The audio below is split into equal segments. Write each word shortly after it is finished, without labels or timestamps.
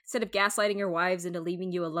Instead of gaslighting your wives into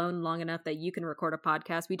leaving you alone long enough that you can record a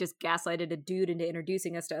podcast, we just gaslighted a dude into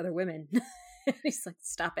introducing us to other women. He's like,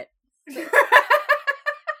 stop it.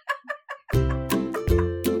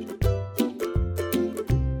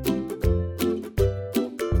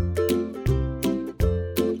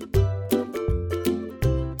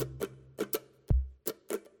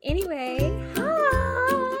 Anyway, hi!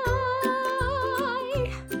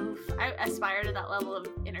 Oof, I aspire to that level of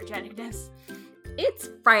energeticness. It's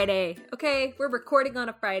Friday, okay? We're recording on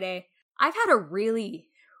a Friday. I've had a really,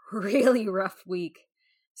 really rough week,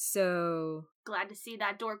 so... Glad to see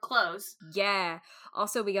that door close. Yeah.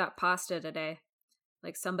 Also, we got pasta today.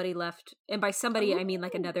 Like, somebody left, and by somebody, I mean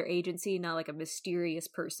like another agency, not like a mysterious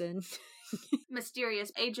person.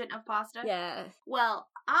 Mysterious agent of pasta? Yeah. Well,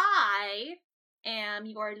 I am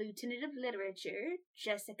your Lieutenant of Literature,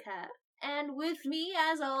 Jessica. And with me,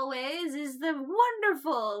 as always, is the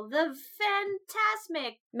wonderful, the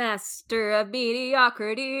fantastic Master of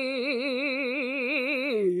Mediocrity.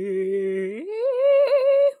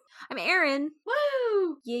 I'm Erin.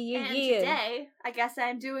 Woo! Yeah. And today, I guess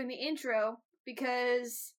I'm doing the intro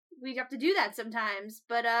because we have to do that sometimes.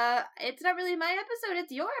 But it's not really my episode;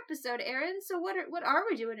 it's your episode, Erin. So what are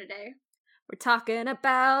we doing today? We're talking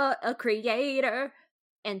about a creator,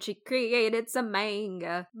 and she created some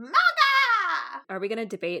manga. Manga! Are we gonna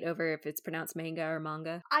debate over if it's pronounced manga or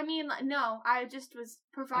manga? I mean, no. I just was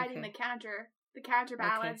providing the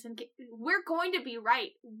counterbalance, and we're going to be right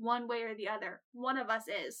one way or the other. One of us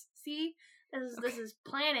is. See, this is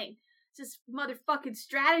planning. This is motherfucking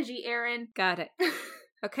strategy, Erin. Got it.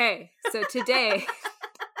 Okay, so today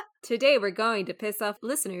we're going to piss off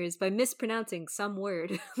listeners by mispronouncing some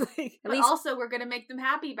word. Also, we're going to make them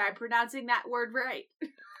happy by pronouncing that word right.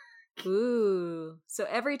 Ooh. So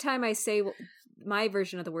every time I say my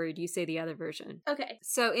version of the word, you say the other version. Okay.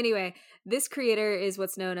 So anyway, this creator is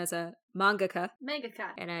what's known as a mangaka.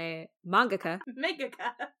 Mangaka. And a mangaka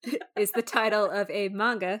Mangaka. is the title of a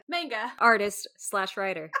manga artist /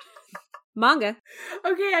 writer. Manga.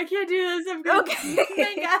 Okay, I can't do this. I'm going to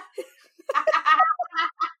manga.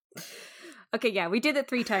 Okay, yeah, we did it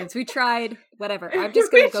 3 times. We tried, whatever. I'm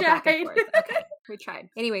just going to go back and forth. Okay, we tried.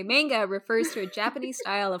 Anyway, manga refers to a Japanese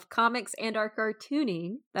style of comics and or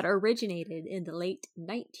cartooning that originated in the late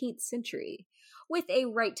 19th century, with a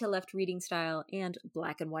right-to-left reading style and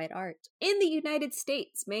black and white art. In the United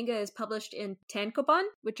States, manga is published in tankobon,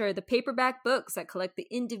 which are the paperback books that collect the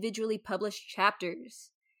individually published chapters.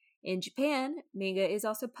 In Japan, manga is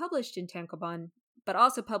also published in tankobon, but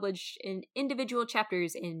also published in individual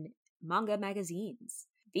chapters in manga magazines.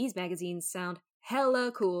 These magazines sound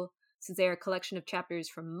hella cool since they are a collection of chapters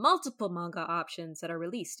from multiple manga options that are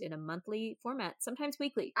released in a monthly format, sometimes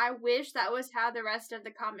weekly. I wish that was how the rest of the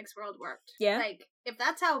comics world worked. Yeah? Like, if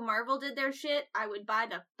that's how Marvel did their shit, I would buy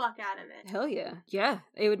the fuck out of it. Hell yeah. Yeah,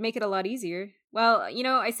 it would make it a lot easier. Well, you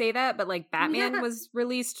know, I say that, but like Batman was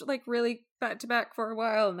released like really back to back for a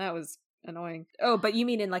while, and that was annoying. Oh, but you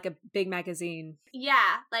mean in like a big magazine?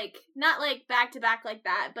 Yeah, like not like back to back like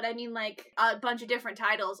that, but I mean like a bunch of different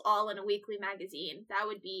titles all in a weekly magazine. That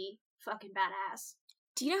would be fucking badass.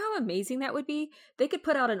 Do you know how amazing that would be? They could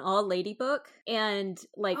put out an all lady book and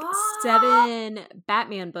like 7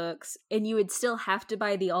 Batman books, and you would still have to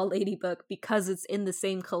buy the all lady book because it's in the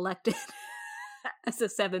same collected as the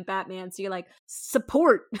 7 Batman. So you're like,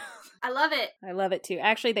 support. I love it. I love it too.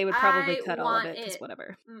 Actually, they would probably cut all of it because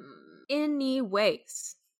whatever.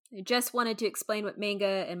 Anyways, I just wanted to explain what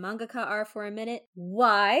manga and mangaka are for a minute.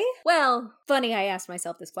 Why? Well, funny I asked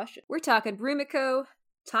myself this question. We're talking Rumiko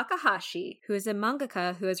Takahashi, who is a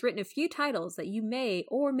mangaka who has written a few titles that you may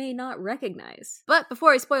or may not recognize. But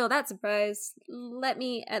before I spoil that surprise, let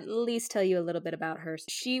me at least tell you a little bit about her.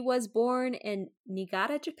 She was born in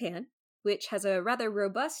Niigata, Japan, which has a rather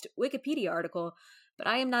robust Wikipedia article, but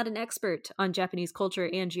I am not an expert on Japanese culture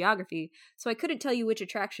and geography, so I couldn't tell you which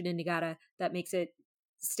attraction in Niigata that makes it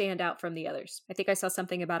stand out from the others. I think I saw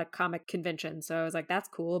something about a comic convention, so I was like, that's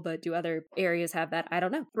cool, but do other areas have that? I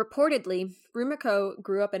don't know. Reportedly, Rumiko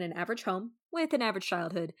grew up in an average home with an average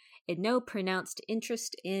childhood and no pronounced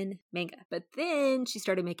interest in manga. But then she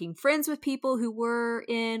started making friends with people who were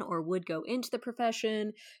in or would go into the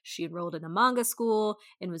profession. She enrolled in a manga school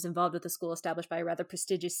and was involved with a school established by a rather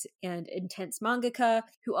prestigious and intense mangaka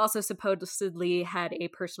who also supposedly had a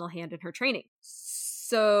personal hand in her training.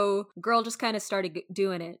 So, girl just kind of started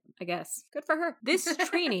doing it, I guess. Good for her. This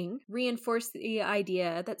training reinforced the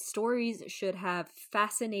idea that stories should have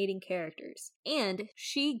fascinating characters. And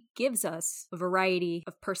she gives us a variety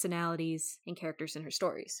of personalities and characters in her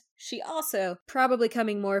stories. She also, probably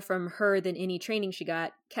coming more from her than any training she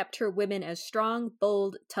got, kept her women as strong,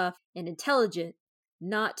 bold, tough, and intelligent,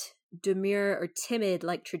 not demure or timid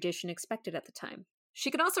like tradition expected at the time. She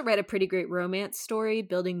could also write a pretty great romance story,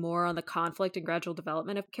 building more on the conflict and gradual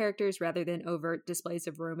development of characters rather than overt displays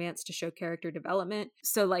of romance to show character development.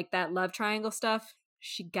 So like that love triangle stuff,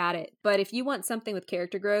 she got it. But if you want something with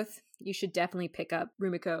character growth, you should definitely pick up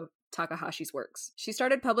Rumiko Takahashi's works. She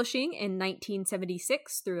started publishing in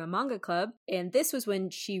 1976 through a manga club, and this was when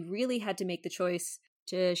she really had to make the choice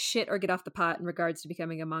to shit or get off the pot in regards to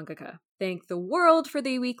becoming a mangaka. Thank the world for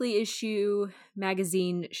the weekly issue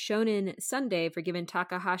magazine Shonen Sunday for giving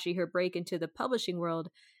Takahashi her break into the publishing world,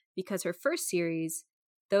 because her first series,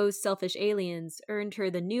 Those Selfish Aliens, earned her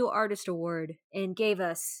the New Artist Award and gave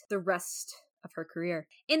us the rest of her career.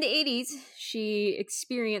 In the 80s, she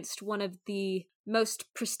experienced one of the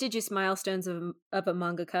most prestigious milestones of a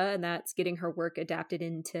mangaka, and that's getting her work adapted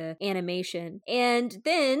into animation. And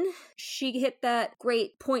then she hit that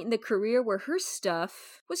great point in the career where her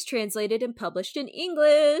stuff was translated and published in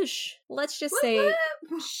English. Let's just say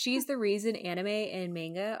she's the reason anime and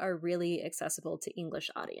manga are really accessible to English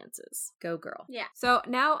audiences. Go girl. Yeah. So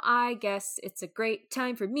now I guess it's a great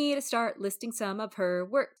time for me to start listing some of her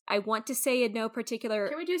work. I want to say in no particular...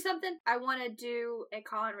 Can we do something? I want to do a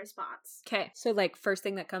call and response. Okay. So like first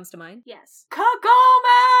thing that comes to mind? Yes. Kagome!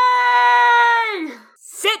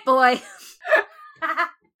 Sit, boy!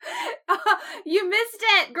 You missed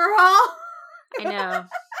it, girl! I know.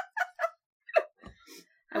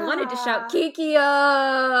 I wanted to shout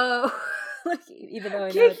Kikyo! Even though I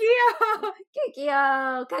know Kikyo!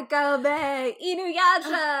 Kikyo! Kagome!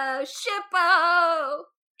 Inuyasha! Shippo!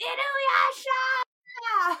 Inuyasha!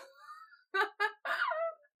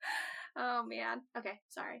 Oh man. Okay,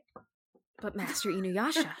 sorry. But Master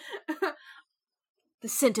Inuyasha, the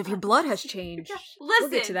scent of your blood has changed. Listen, we'll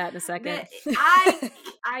get to that in a second.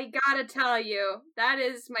 I gotta tell you, that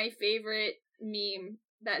is my favorite meme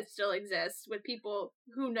that still exists with people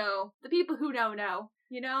who know. The people who know,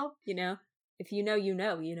 you know? You know? If you know, you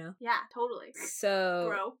know, you know. Yeah, totally.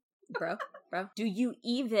 So... Bro. Do you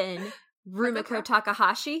even... Rumiko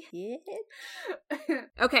Takahashi? Yeah.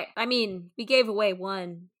 Okay, I mean, we gave away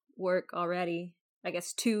one work already. I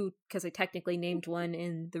guess two, because I technically named one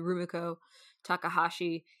in the Rumiko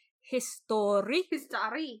Takahashi History.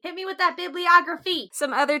 Hit me with that bibliography.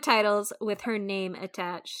 Some other titles with her name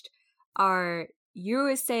attached are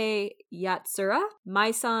Yurisei Yatsura,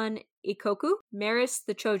 Maisan Ikoku, Maris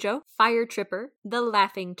the Chojo, Fire Tripper, The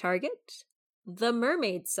Laughing Target, The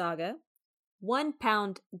Mermaid Saga, 1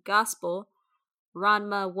 Pound Gospel,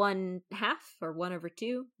 Ranma 1/2 or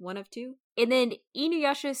 1/2, 1 of 2, and then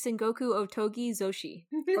Inuyasha Sengoku Otogi Zoshi,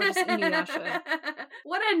 or just Inuyasha.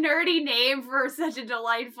 What a nerdy name for such a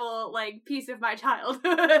delightful, piece of my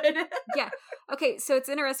childhood. Yeah. Okay, so it's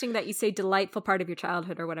interesting that you say delightful part of your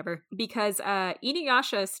childhood or whatever, because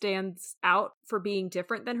Inuyasha stands out for being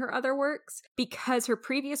different than her other works, because her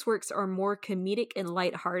previous works are more comedic and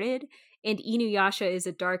lighthearted, and Inuyasha is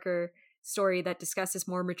a darker story that discusses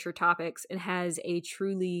more mature topics and has a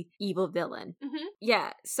truly evil villain. Mm-hmm.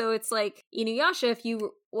 Yeah, so it's like Inuyasha, if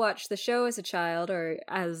you watch the show as a child or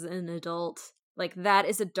as an adult, that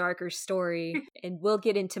is a darker story, and we'll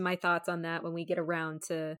get into my thoughts on that when we get around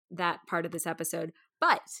to that part of this episode.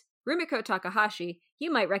 But Rumiko Takahashi,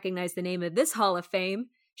 you might recognize the name of this Hall of Fame.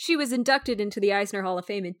 She was inducted into the Eisner Hall of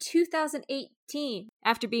Fame in 2018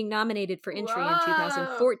 after being nominated for entry in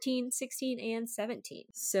 2014, 16, and 17.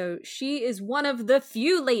 So she is one of the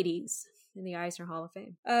few ladies in the Eisner Hall of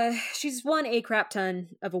Fame. She's won a crap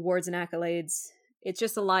ton of awards and accolades. It's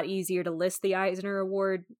just a lot easier to list the Eisner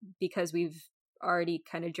Award because we've already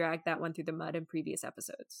kind of dragged that one through the mud in previous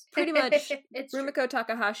episodes. Pretty much, Rumiko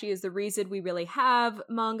Takahashi is the reason we really have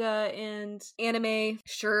manga and anime.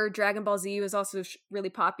 Sure, Dragon Ball Z was also really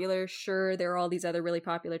popular. Sure, there are all these other really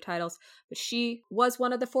popular titles, but she was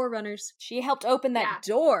one of the forerunners. She helped open that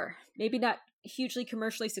door. Maybe not hugely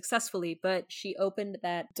commercially successfully, but she opened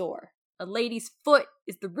that door. A lady's foot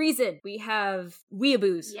is the reason we have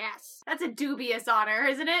weeaboos. Yes. That's a dubious honor,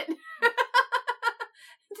 isn't it?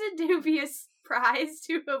 It's a dubious prize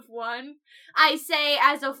to have won. I say,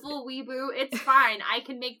 as a full weeboo, it's fine. I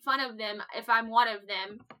can make fun of them if I'm one of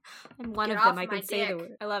them. I'm one of them. I can say the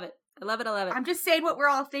word. I love it. I love it. I'm just saying what we're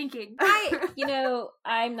all thinking.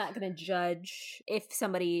 I'm not going to judge if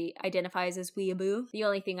somebody identifies as weeaboo. The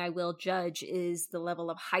only thing I will judge is the level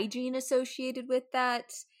of hygiene associated with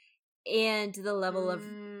that and the level of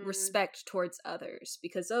respect towards others,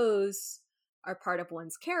 because those are part of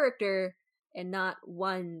one's character and not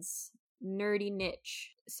one's nerdy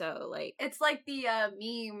niche. So like, it's like the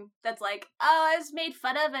meme that's like, oh, I was made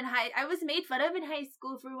fun of in high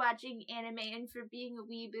school for watching anime and for being a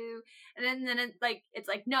weeboo, and then it's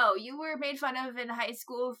like, no, you were made fun of in high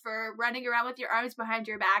school for running around with your arms behind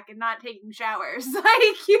your back and not taking showers.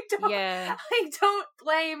 Like, you don't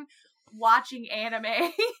blame watching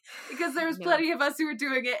anime because there was plenty of us who were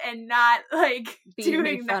doing it and not like being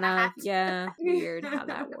doing fun of. Yeah, weird how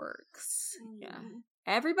that works. Yeah.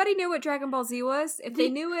 Everybody knew what Dragon Ball Z was. If they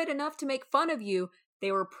knew it enough to make fun of you,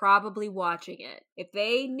 they were probably watching it. If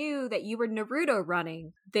they knew that you were Naruto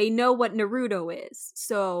running, they know what Naruto is.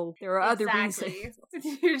 So there are other reasons.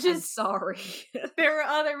 You're just I'm sorry. There were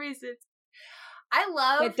other reasons.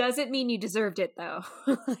 That doesn't mean you deserved it, though.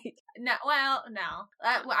 No.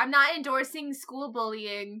 I'm not endorsing school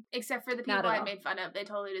bullying, except for the people I made fun of. They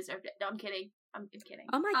totally deserved it. No, I'm kidding. I'm kidding.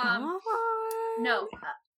 Oh my god. No.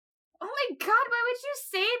 Oh my god, why would you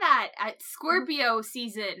say that at Scorpio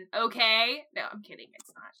season, okay? No, I'm kidding,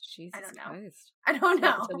 it's not. Jesus I don't know. Christ. I don't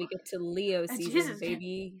know. Until we get to Leo season, Jesus.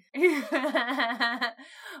 baby. My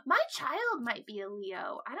child might be a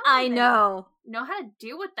Leo. I know how to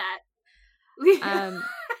deal with that.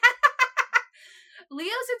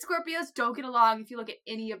 Leos and Scorpios don't get along if you look at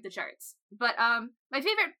any of the charts. But my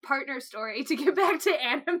favorite partner story, to get back to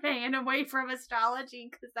anime and away from astrology,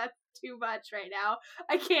 because that's too much right now.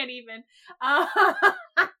 I can't even.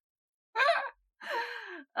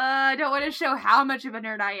 I don't want to show how much of a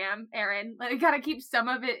nerd I am, Aaron. I gotta keep some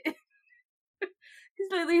of it.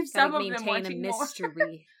 Because I leave some of them watching more.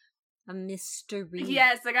 A mystery.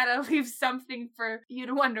 Yes, I gotta leave something for you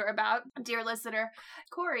to wonder about, dear listener.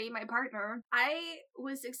 Corey, my partner, I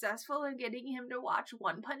was successful in getting him to watch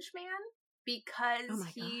One Punch Man because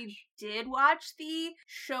he did watch the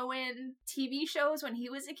Shonen TV shows when he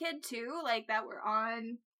was a kid too, like that were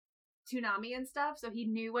on Toonami and stuff, so he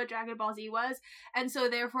knew what Dragon Ball Z was, and so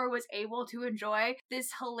therefore was able to enjoy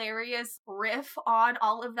this hilarious riff on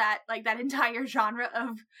all of that, like that entire genre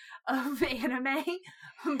of anime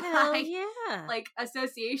by like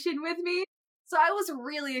association with me. So I was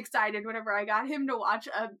really excited whenever I got him to watch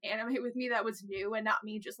an anime with me that was new and not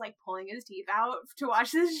me just like pulling his teeth out to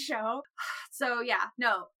watch this show. So yeah,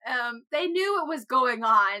 no, they knew it was going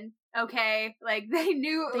on. Okay, like they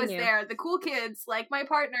knew it was there. The cool kids, like my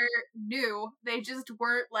partner, knew. They just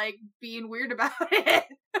weren't like being weird about it.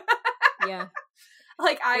 Yeah,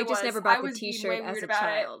 like I just never bought the T-shirt as a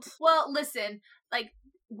child. Well, listen, like,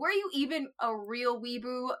 were you even a real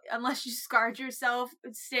weeboo unless you scarred yourself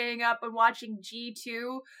staying up and watching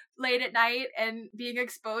G2 late at night and being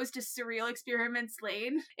exposed to Serial Experiments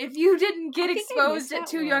Lane? If you didn't get exposed at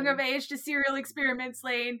too young of age to Serial Experiments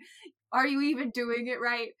Lane, are you even doing it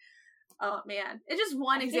right? Oh man, it's just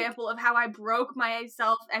one example of how I broke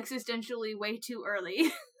myself existentially way too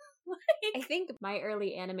early. I think my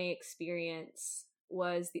early anime experience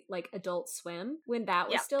was like Adult Swim when that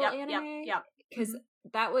was still anime. Yeah, because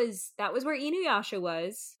that was where Inuyasha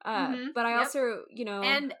was. But I also,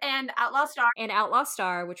 and Outlaw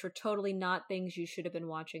Star, which were totally not things you should have been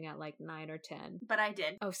watching at like 9 or 10. But I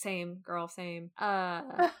did. Oh, same, girl, same.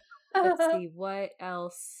 Let's see, what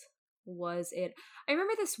else was it? I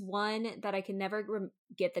remember this one that I can never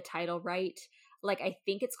get the title right. Like, I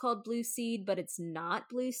think it's called Blue Seed, but it's not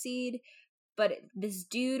Blue Seed. But this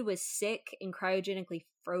dude was sick and cryogenically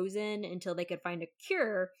frozen until they could find a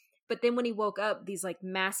cure. But then when he woke up, these like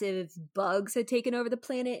massive bugs had taken over the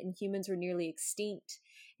planet and humans were nearly extinct.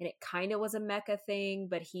 And it kind of was a mecha thing,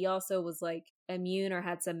 but he also was like immune or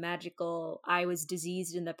had some magical I was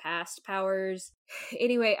diseased in the past powers.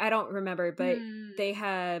 Anyway, I don't remember, but they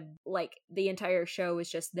had like the entire show was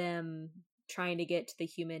just them trying to get to the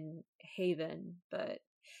human haven. But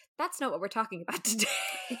that's not what we're talking about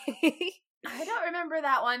today. I don't remember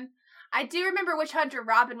that one. I do remember Witch Hunter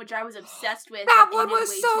Robin, which I was obsessed with. That one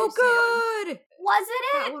was so good! Wasn't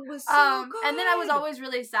it? That one was so good! And then I was always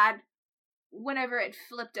really sad whenever it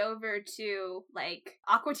flipped over to, like,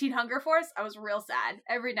 Aqua Teen Hunger Force. I was real sad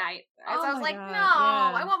every night. I was like, no,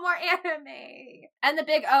 I want more anime! And The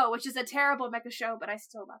Big O, which is a terrible mecha show, but I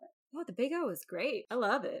still love it. Oh, The Big O is great. I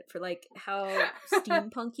love it for, like, how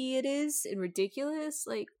steampunky it is and ridiculous.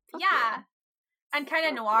 Like, yeah. And kind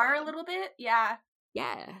of noir a little bit. Yeah.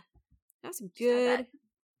 Yeah. That's some good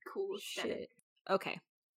cool shit. Okay,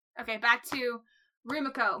 back to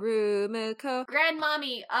Rumiko.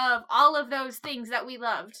 Grandmommy of all of those things that we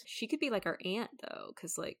loved. She could be like our aunt, though,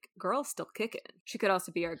 because, like, girl's still kicking. She could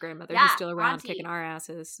also be our grandmother who's still around auntie. Kicking our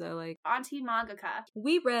asses, so, like... Auntie mangaka.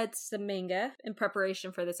 We read some manga in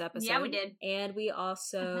preparation for this episode. Yeah, we did. And we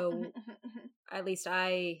also... at least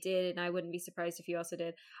I did, and I wouldn't be surprised if you also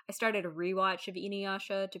did, I started a rewatch of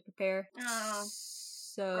Inuyasha to prepare. Oh,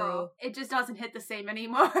 so girl, it just doesn't hit the same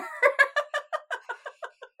anymore.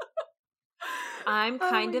 I'm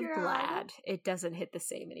kind of glad it doesn't hit the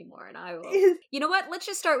same anymore, and I will. You know what? Let's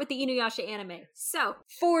just start with the Inuyasha anime. So,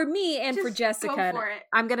 for me and just for Jessica, go for it.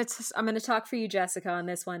 I'm gonna talk for you, Jessica, on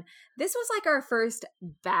this one. This was like our first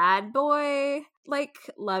bad boy like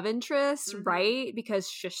love interest, right? Because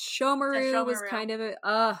Shishomaru was kind of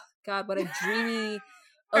a god, what a dreamy,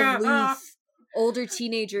 aloof older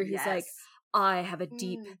teenager who's like, I have a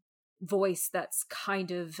deep voice that's kind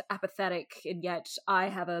of apathetic, and yet I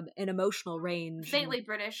have an emotional range. Faintly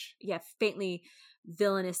British. Yeah, faintly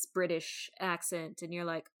villainous British accent. And you're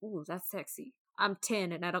like, ooh, that's sexy. I'm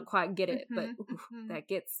 10 and I don't quite get it, but ooh, that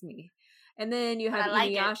gets me. And then you have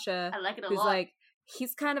Inuyasha, who's lot. Like,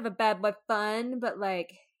 he's kind of a bad boy fun, but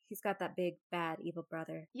like, he's got that big, bad, evil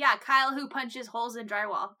brother. Yeah, Kyle who punches holes in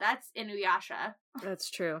drywall. That's Inuyasha. That's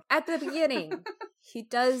true. At the beginning, he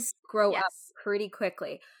does grow up pretty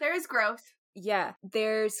quickly. There is growth. Yeah.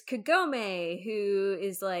 There's Kagome, who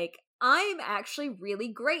is like, I'm actually really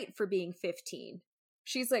great for being 15.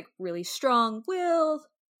 She's like really strong-willed,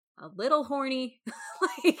 a little horny.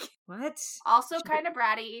 Like, what? Also kind of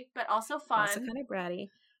bratty, but also fun. Also kind of bratty,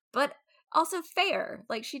 but also fair.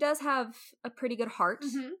 Like, she does have a pretty good heart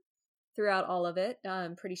throughout all of it.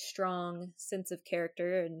 Pretty strong sense of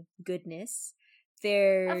character and goodness.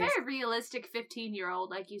 There's a very realistic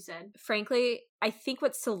 15-year-old, like you said. Frankly, I think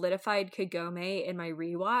what solidified Kagome in my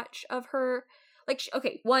rewatch of her, like,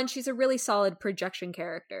 one, she's a really solid projection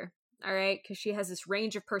character. All right, because she has this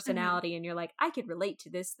range of personality, and you're like, I could relate to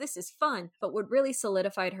this. This is fun. But what really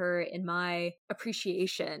solidified her in my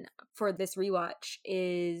appreciation for this rewatch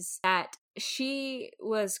is that she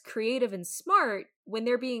was creative and smart when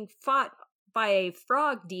they're being fought by a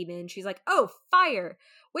frog demon. She's like, oh, fire.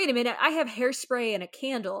 Wait a minute, I have hairspray and a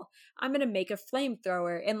candle. I'm going to make a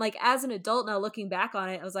flamethrower. And like, as an adult now looking back on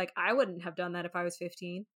it, I was like, I wouldn't have done that if I was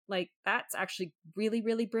 15. Like, that's actually really,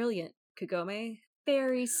 really brilliant, Kagome.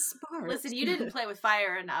 Very smart. Listen, you didn't play with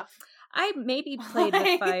fire enough. I maybe played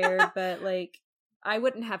with fire, but like, I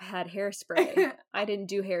wouldn't have had hairspray. I didn't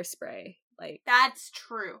do hairspray. Like, that's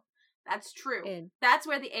true. That's true. And that's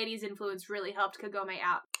where the 80s influence really helped Kagome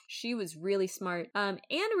out. She was really smart, and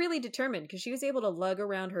really determined, because she was able to lug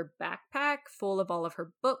around her backpack full of all of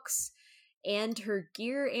her books and her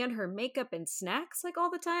gear and her makeup and snacks like all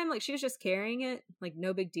the time. Like, she was just carrying it, like,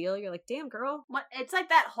 no big deal. You're like, damn, girl. What? It's like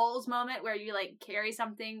that Holes moment where you like carry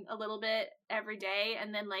something a little bit every day,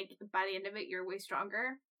 and then like by the end of it you're way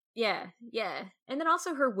stronger. Yeah. And then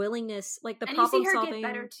also her willingness, like the and problem you see her solving. Get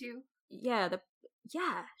better too. Yeah,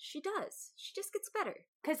 she does. She just gets better.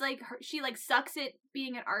 Because, like, she, like, sucks at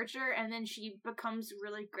being an archer, and then she becomes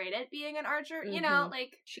really great at being an archer. You know,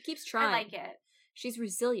 like... She keeps trying. I like it. She's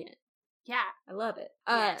resilient. Yeah. I love it.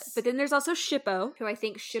 Yes. But then there's also Shippo, who I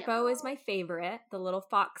think Shippo is my favorite. The little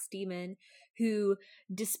fox demon who,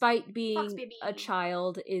 despite being a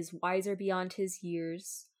child, is wiser beyond his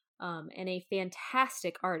years. And a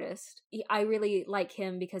fantastic artist. I really like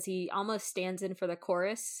him because he almost stands in for the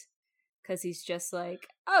chorus. Because he's just like,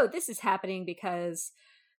 oh, this is happening because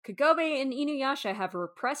Kagome and Inuyasha have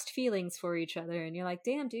repressed feelings for each other. And you're like,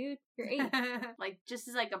 damn, dude, you're 8. Like, just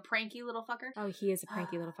as like a pranky little fucker. Oh, he is a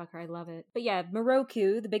pranky little fucker. I love it. But yeah,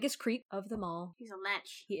 Moroku, the biggest creep of them all. He's a lech.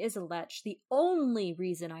 He is a lech. The only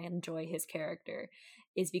reason I enjoy his character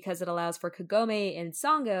is because it allows for Kagome and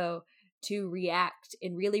Sango to react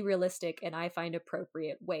in really realistic and I find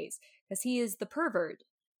appropriate ways. Because he is the pervert.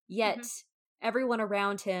 Yet, everyone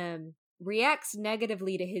around him reacts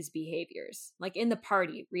negatively to his behaviors. Like, in the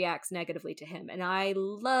party, reacts negatively to him. And I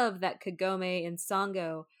love that Kagome and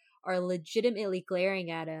Sango are legitimately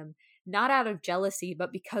glaring at him, not out of jealousy,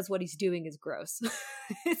 but because what he's doing is gross.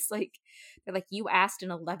 It's like, they're like, you asked an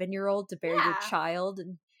 11-year-old to bury your child?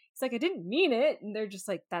 And he's like, I didn't mean it. And they're just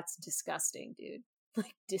like, that's disgusting, dude.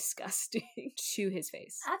 Like, disgusting to his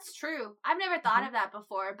face. That's true. I've never thought of that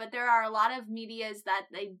before, but there are a lot of medias that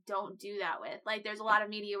they don't do that with. Like, there's a lot of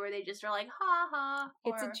media where they just are like, ha ha.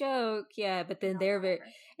 It's a joke, yeah, but then they're very...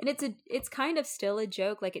 And it's kind of still a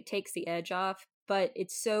joke, like, it takes the edge off, but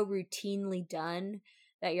it's so routinely done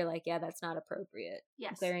that you're like, yeah, that's not appropriate.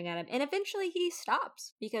 Yes. Glaring at him. And eventually he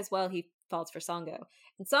stops, because, well, he falls for Sango.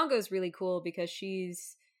 And Sango's really cool because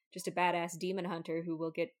she's just a badass demon hunter who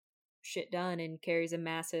will get shit done and carries a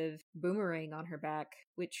massive boomerang on her back,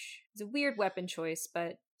 which is a weird weapon choice,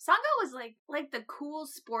 but Sango was like the cool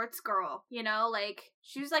sports girl, you know, like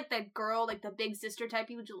she was like the girl, like the big sister type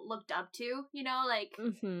you looked up to, you know, like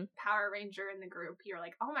Power Ranger in the group. You're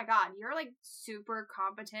like, oh my god, you're like super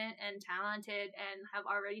competent and talented and have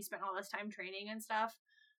already spent all this time training and stuff.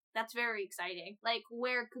 That's very exciting. Like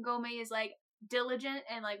where Kagome is like diligent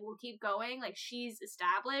and like will keep going, like she's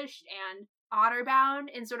established and honor bound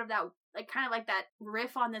in sort of that like kind of like that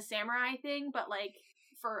riff on the samurai thing, but like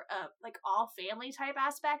for a like all family type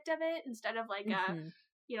aspect of it instead of like a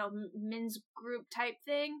you know men's group type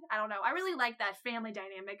thing. I don't know. I really like that family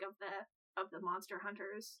dynamic of the monster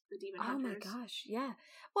hunters, the demon hunters. Oh my gosh, yeah.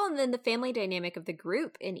 Well, and then the family dynamic of the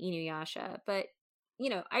group in Inuyasha, but you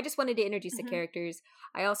know, I just wanted to introduce the characters.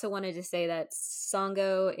 I also wanted to say that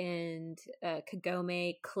Sango and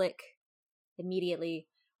Kagome click immediately.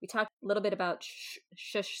 We talked a little bit about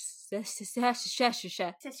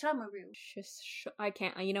I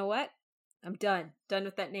can't. You know what? I'm done. Done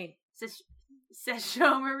with that name.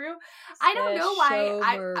 Sesshomaru. I don't know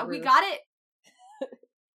why we got it.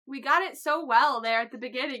 We got it so well there at the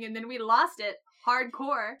beginning, and then we lost it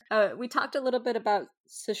hardcore. We talked a little bit about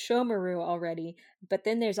Sesshomaru already, but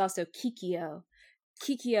then there's also Kikyo.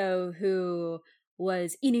 Kikyo, who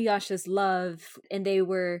was Inuyasha's love, and they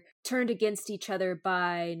were turned against each other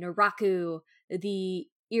by Naraku, the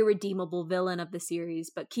irredeemable villain of the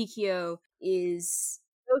series. But Kikyo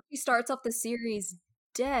though she starts off the series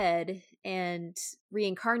dead and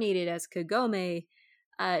reincarnated as Kagome,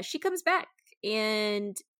 she comes back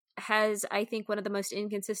and has, I think, one of the most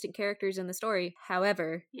inconsistent characters in the story.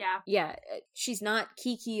 However, she's not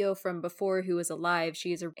Kikyo from before who was alive.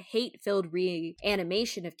 She is a hate-filled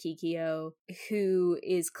reanimation of Kikyo who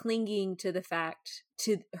is clinging to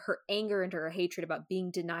her anger and her hatred about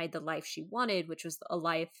being denied the life she wanted, which was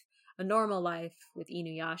a normal life with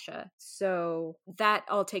Inuyasha. So that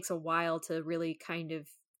all takes a while to really kind of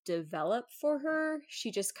develop for her.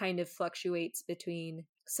 She just kind of fluctuates between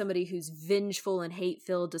somebody who's vengeful and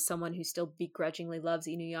hate-filled to someone who still begrudgingly loves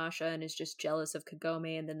Inuyasha and is just jealous of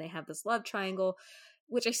Kagome, and then they have this love triangle,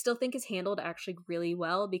 which I still think is handled actually really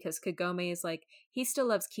well, because Kagome is like, he still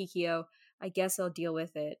loves Kikyo, I guess I'll deal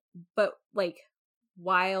with it. But like,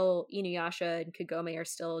 while Inuyasha and Kagome are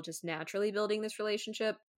still just naturally building this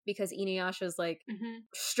relationship, because Inuyasha's like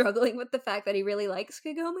struggling with the fact that he really likes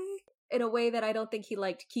Kagome in a way that I don't think he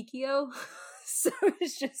liked Kikyo. So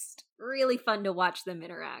it's just really fun to watch them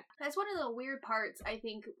interact. That's one of the weird parts, I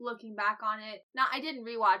think, looking back on it. Now, I didn't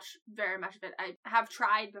rewatch very much of it. I have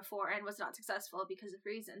tried before and was not successful because of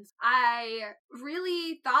reasons. I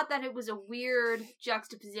really thought that it was a weird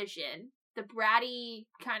juxtaposition. The bratty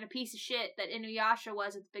kind of piece of shit that Inuyasha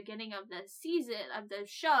was at the beginning of the season, of the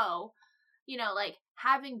show, you know, like,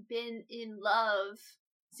 having been in love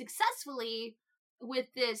successfully with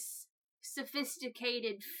this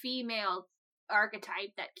sophisticated female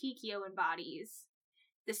archetype that Kikyo embodies.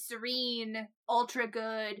 The serene, ultra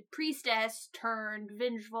good priestess turned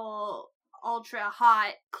vengeful, ultra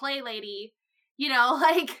hot clay lady, you know,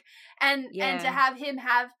 like, and to have him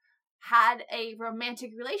have had a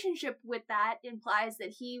romantic relationship with that implies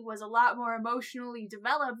that he was a lot more emotionally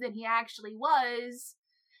developed than he actually was.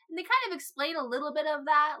 And they kind of explain a little bit of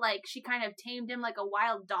that, like she kind of tamed him like a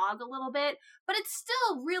wild dog a little bit, but it's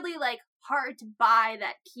still really like hard to buy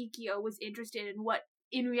that Kikyo was interested in what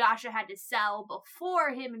Inuyasha had to sell before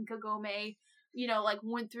him and Kagome, you know, like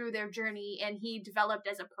went through their journey and he developed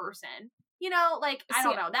as a person. You know, like, I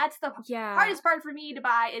don't know, that's the hardest part for me to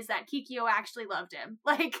buy, is that Kikyo actually loved him.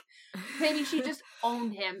 Like, maybe she just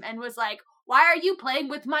owned him and was like, why are you playing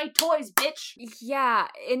with my toys, bitch? Yeah,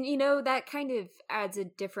 and you know, that kind of adds a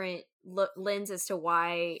different lens as to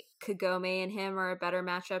why Kagome and him are a better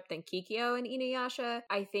matchup than Kikyo and Inuyasha.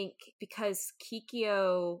 I think because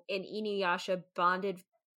Kikyo and Inuyasha bonded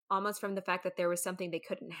almost from the fact that there was something they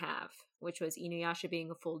couldn't have, which was Inuyasha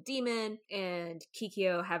being a full demon and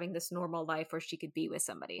Kikyo having this normal life where she could be with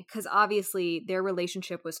somebody. Because obviously their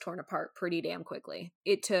relationship was torn apart pretty damn quickly.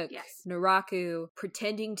 It took Naraku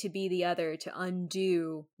pretending to be the other to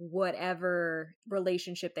undo whatever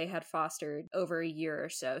relationship they had fostered over a year or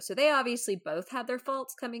so. So they obviously both had their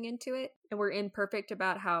faults coming into it and were imperfect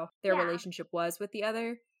about how their relationship was with the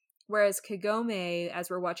other. Whereas Kagome, as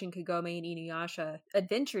we're watching Kagome and Inuyasha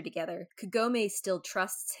adventure together, Kagome still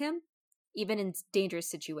trusts him, even in dangerous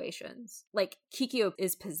situations. Like, Kikyo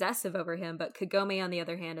is possessive over him, but Kagome, on the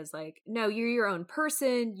other hand, is like, no, you're your own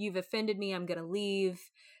person, you've offended me, I'm gonna leave.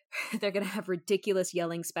 They're gonna have ridiculous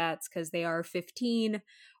yelling spats because they are 15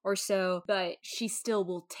 or so, but she still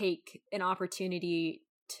will take an opportunity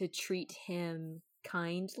to treat him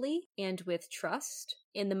kindly and with trust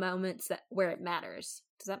in the moments where it matters.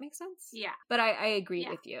 Does that make sense? Yeah. But I agree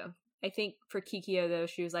with you. I think for Kikyo, though,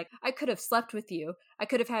 she was like, I could have slept with you. I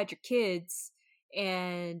could have had your kids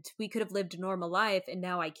and we could have lived a normal life, and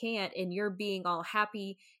now I can't. And you're being all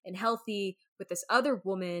happy and healthy with this other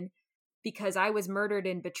woman because I was murdered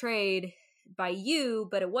and betrayed by you,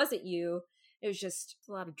 but it wasn't you. It was just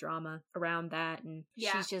a lot of drama around that. And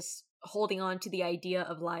she's just holding on to the idea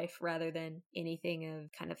of life rather than anything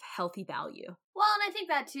of kind of healthy value. Well, and I think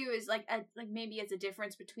that too is like maybe it's a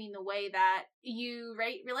difference between the way that you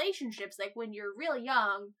rate relationships. Like when you're real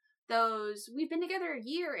young, we've been together a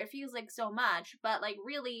year, it feels like so much, but like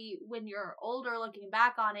really when you're older looking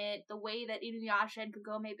back on it, the way that Inuyasha and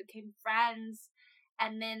Kagome became friends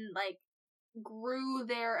and then like grew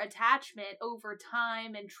their attachment over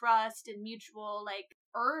time and trust and mutual like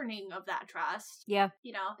earning of that trust. Yeah.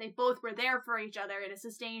 You know, they both were there for each other in a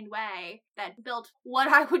sustained way that built what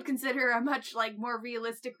I would consider a much like more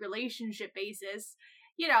realistic relationship basis.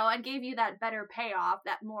 You know, and gave you that better payoff,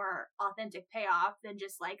 that more authentic payoff than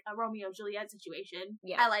just like a Romeo-Juliet situation.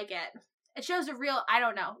 Yeah. I like it. It shows a real, I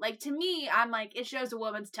don't know, like to me, I'm like, it shows a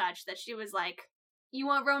woman's touch that she was like, you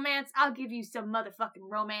want romance? I'll give you some motherfucking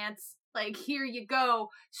romance. Like, here you go.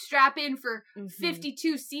 Strap in for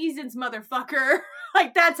 52 seasons, motherfucker.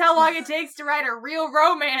 Like, that's how long it takes to write a real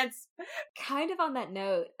romance. Kind of on that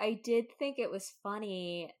note, I did think it was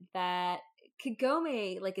funny that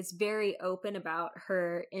Kagome, like, is very open about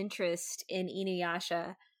her interest in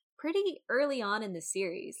Inuyasha pretty early on in the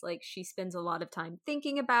series. Like, she spends a lot of time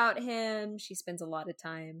thinking about him. She spends a lot of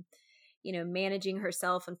time, you know, managing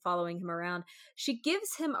herself and following him around. She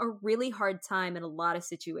gives him a really hard time in a lot of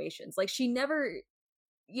situations. Like, she never,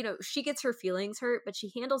 you know, she gets her feelings hurt, but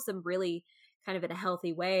she handles them really kind of in a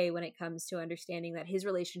healthy way when it comes to understanding that his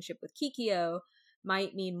relationship with Kikyo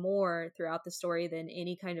might mean more throughout the story than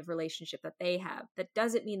any kind of relationship that they have. That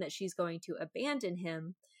doesn't mean that she's going to abandon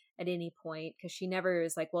him at any point, because she never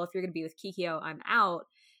is like, well, if you're going to be with Kikyo, I'm out.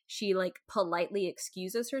 She like politely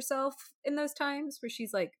excuses herself in those times where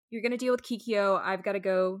she's like, you're going to deal with Kikyo, I've got to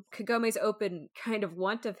go. Kagome's open kind of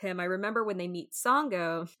want of him. I remember when they meet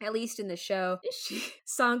Sango, at least in the show,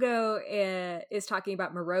 Sango is talking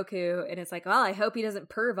about Moroku, and it's like, well, I hope he doesn't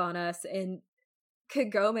perv on us. And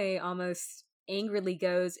Kagome almost angrily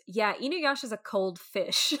goes, yeah, Inuyasha's a cold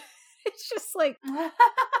fish. It's just like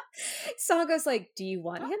Sango's like, do you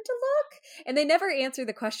want him to look? And they never answer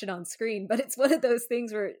the question on screen, but it's one of those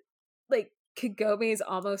things where like Kagome is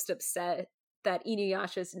almost upset that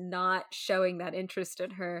Inuyasha's not showing that interest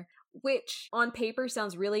in her, which on paper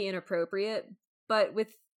sounds really inappropriate, but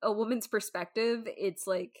with a woman's perspective, it's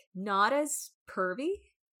like not as pervy.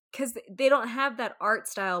 Because they don't have that art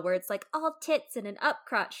style where it's like all tits and an up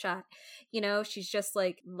crotch shot. You know, she's just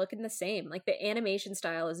like looking the same. Like the animation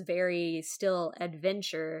style is very still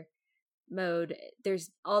adventure mode.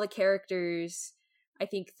 There's all the characters. I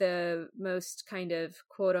think the most kind of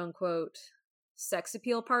quote unquote sex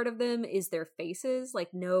appeal part of them is their faces. Like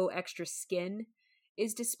no extra skin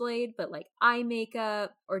is displayed, but like eye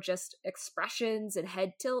makeup or just expressions and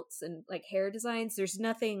head tilts and like hair designs. There's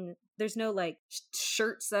no like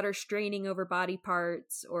shirts that are straining over body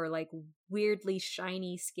parts or like weirdly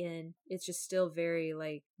shiny skin. It's just still very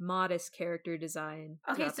like modest character design.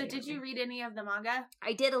 Okay, so did you read any of the manga?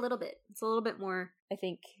 I did a little bit. It's a little bit more, I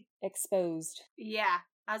think, exposed. Yeah.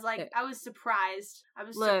 I was like, I was surprised.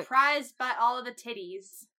 Surprised by all of the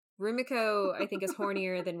titties. Rumiko, I think, is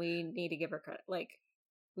hornier than we need to give her credit. Like,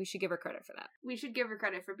 we should give her credit for that. We should give her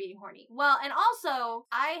credit for being horny. Well, and also,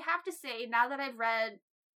 I have to say, now that I've read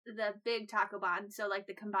the big Takoban, so like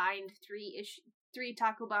the combined three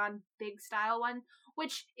Takoban big style one,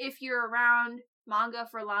 which if you're around manga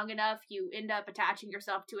for long enough, you end up attaching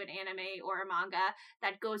yourself to an anime or a manga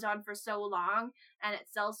that goes on for so long, and it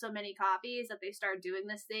sells so many copies that they start doing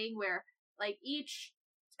this thing where, like,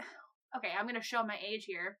 okay, I'm gonna show my age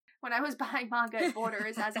here. When I was buying manga at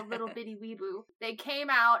Borders as a little bitty weeboo, they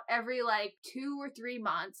came out every like 2 or 3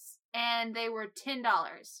 months, and they were $10,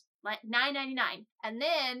 like $9.99. And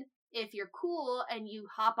then if you're cool and you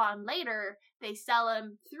hop on later, they sell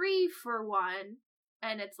them 3 for 1,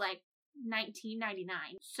 and it's like $19.99.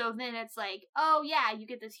 So then it's like, oh yeah, you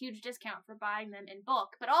get this huge discount for buying them in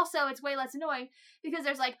bulk. But also it's way less annoying because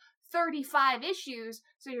there's like 35 issues,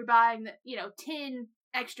 so you're buying the, 10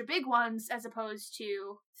 extra big ones as opposed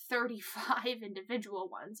to 35 individual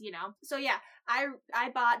ones, So yeah, I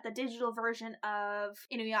bought the digital version of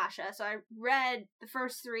Inuyasha. So I read the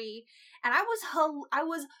first 3, and I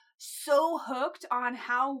was so hooked on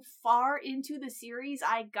how far into the series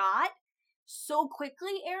I got so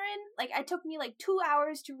quickly, Aaron. Like, it took me like 2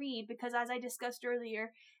 hours to read because, as I discussed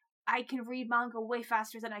earlier, I can read manga way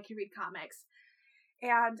faster than I can read comics.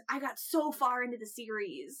 And I got so far into the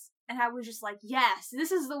series, and I was just like, yes,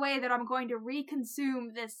 this is the way that I'm going to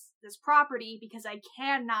reconsume this property, because I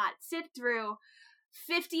cannot sit through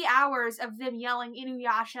 50 hours of them yelling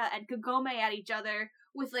Inuyasha and Kagome at each other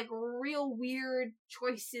with like real weird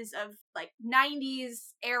choices of like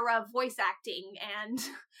 90s era voice acting, and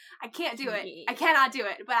I can't do it. I cannot do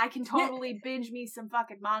it, but I can totally binge me some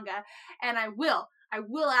fucking manga, and I will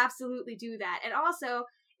absolutely do that. And also,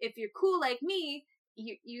 if you're cool like me,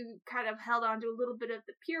 you kind of held on to a little bit of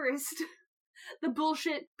the purist the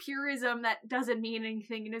bullshit purism that doesn't mean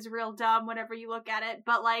anything and is real dumb whenever you look at it,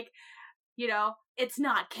 but like, you know, it's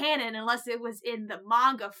not canon unless it was in the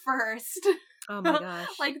manga first. Oh my gosh.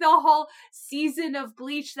 Like the whole season of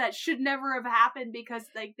Bleach that should never have happened because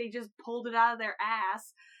like they just pulled it out of their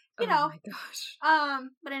ass. You know. Oh my gosh.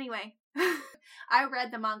 But anyway, I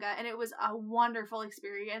read the manga and it was a wonderful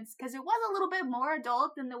experience because it was a little bit more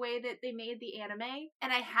adult than the way that they made the anime.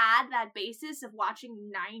 And I had that basis of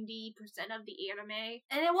watching 90% of the anime.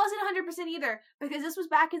 And it wasn't 100% either, because this was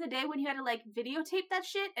back in the day when you had to like videotape that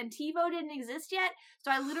shit and TiVo didn't exist yet.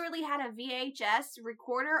 So I literally had a VHS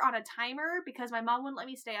recorder on a timer because my mom wouldn't let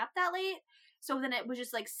me stay up that late. So then it was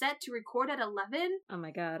just like set to record at 11. Oh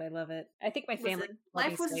my god, I love it. I think my family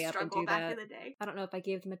life was a struggle back in the day. I don't know if I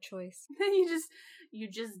gave them a choice. you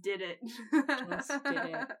just did it. Just did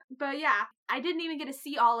it. But yeah, I didn't even get to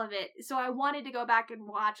see all of it, so I wanted to go back and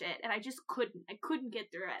watch it, and I just couldn't. I couldn't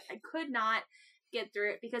get through it. I could not get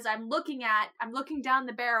through it because I'm looking down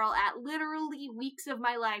the barrel at literally weeks of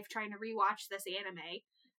my life trying to rewatch this anime,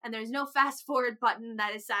 and there's no fast forward button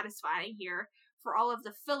that is satisfying here for all of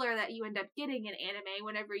the filler that you end up getting in anime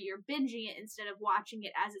whenever you're binging it instead of watching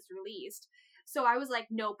it as it's released. So I was like,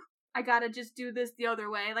 nope, I gotta just do this the other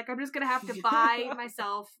way. Like, I'm just gonna have to buy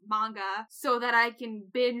myself manga so that I can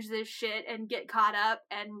binge this shit and get caught up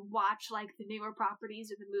and watch, like, the newer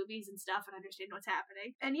properties or the movies and stuff and understand what's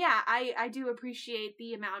happening. And yeah, I do appreciate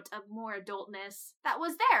the amount of more adultness that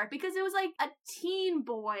was there, because it was like a teen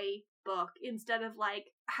boy book instead of like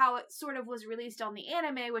how it sort of was released on the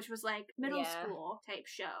anime, which was like middle school type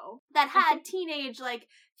show that had teenage like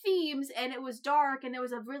themes, and it was dark and there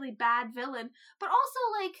was a really bad villain, but also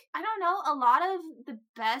like, I don't know, a lot of the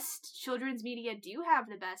best children's media do have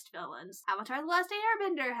the best villains. Avatar: The Last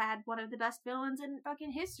Airbender had one of the best villains in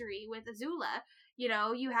fucking history with Azula. You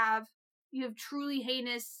know, you have truly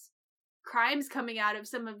heinous crimes coming out of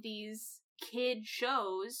some of these kid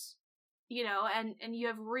shows, you know, and you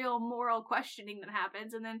have real moral questioning that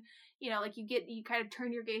happens, and then, you know, like you kind of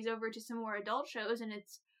turn your gaze over to some more adult shows, and it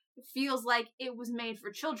feels like it was made for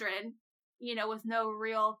children, you know, with no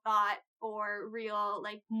real thought or real,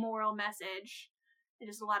 like, moral message, and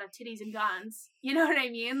just a lot of titties and guns, you know what I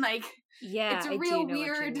mean? Like, yeah, it's a real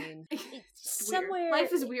weird, somewhere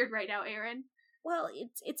life is weird right now, Aaron. Well,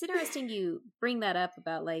 it's interesting you bring that up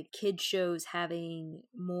about like kid shows having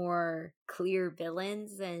more clear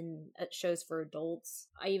villains than shows for adults.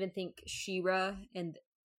 I even think She-Ra and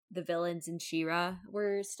the villains in She-Ra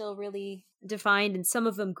were still really defined, and some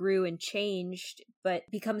of them grew and changed, but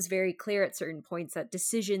becomes very clear at certain points that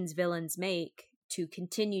decisions villains make to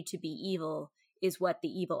continue to be evil is what the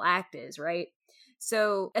evil act is, right?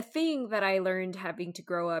 So a thing that I learned having to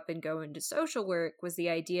grow up and go into social work was the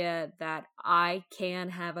idea that I can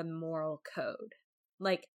have a moral code.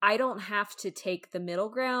 Like, I don't have to take the middle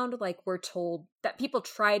ground like we're told that people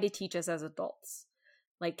try to teach us as adults.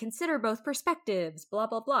 Like, consider both perspectives, blah,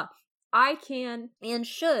 blah, blah. I can and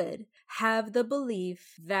should have the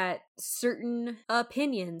belief that certain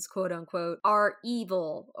opinions, quote unquote, are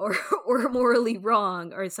evil or morally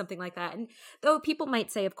wrong or something like that. And though people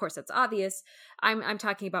might say, of course, that's obvious, I'm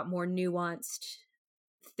talking about more nuanced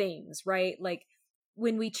things, right? Like,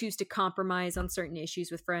 when we choose to compromise on certain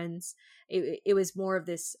issues with friends, it was more of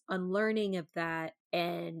this unlearning of that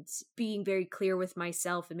and being very clear with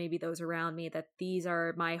myself and maybe those around me that these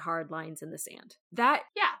are my hard lines in the sand. That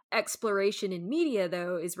exploration in media,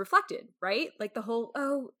 though, is reflected, right? Like the whole,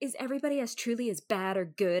 oh, is everybody as truly as bad or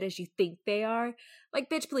good as you think they are? Like,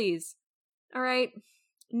 bitch, please. All right?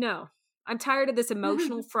 No. I'm tired of this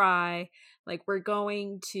emotional fry. Like, we're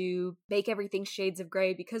going to make everything shades of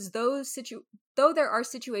gray, because though there are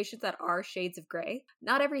situations that are shades of gray,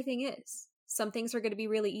 not everything is. Some things are going to be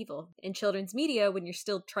really evil. In children's media, when you're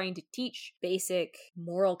still trying to teach basic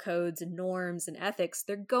moral codes and norms and ethics,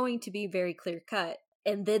 they're going to be very clear cut.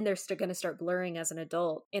 And then they're still going to start blurring as an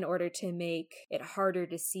adult in order to make it harder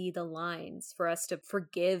to see the lines, for us to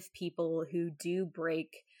forgive people who do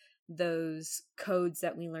break those codes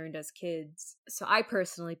that we learned as kids. So I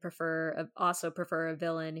personally also prefer a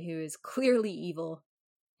villain who is clearly evil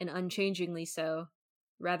and unchangingly so,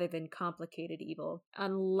 rather than complicated evil,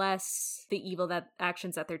 unless the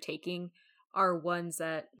actions that they're taking are ones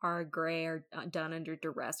that are gray or done under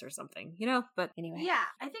duress or something, but anyway. Yeah,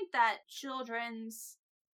 I think that children's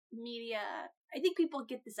media, I think people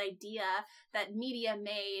get this idea that media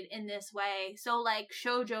made in this way, so like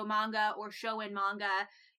shoujo manga or shonen manga,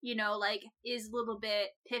 like is a little bit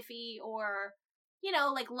piffy or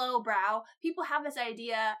like lowbrow. People have this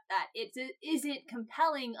idea that it isn't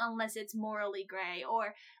compelling unless it's morally gray,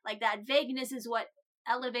 or like that vagueness is what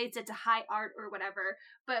elevates it to high art or whatever.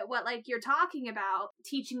 But what like you're talking about,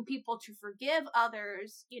 teaching people to forgive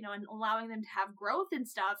others, and allowing them to have growth and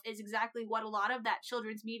stuff, is exactly what a lot of that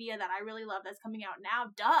children's media that I really love that's coming out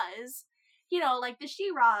now does. Like the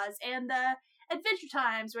She-Ras and the Adventure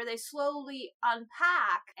Times, where they slowly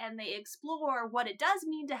unpack and they explore what it does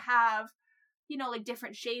mean to have like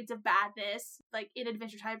different shades of badness. Like in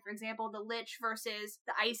Adventure Time, for example, the Lich versus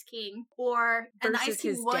the Ice King, and the Ice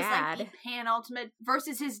King was dad. Like the pan-ultimate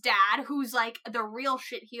versus his dad, who's like the real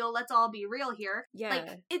shitheel. Let's all be real here. Yeah.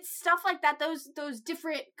 Like it's stuff like that. Those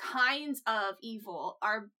different kinds of evil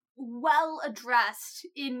are well addressed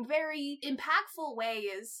in very impactful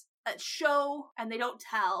ways that show and they don't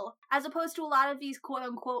tell, as opposed to a lot of these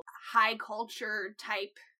quote-unquote high culture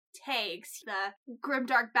type takes, the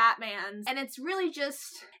grimdark Batmans, and it's really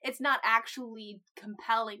just, it's not actually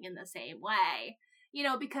compelling in the same way,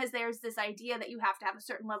 because there's this idea that you have to have a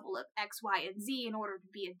certain level of X, Y, and Z in order to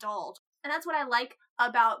be adult. And that's what I like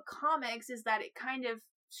about comics, is that it kind of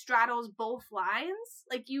straddles both lines.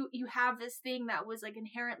 Like you have this thing that was like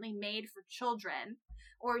inherently made for children,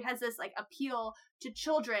 or it has this like appeal to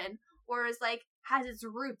children, or is like has its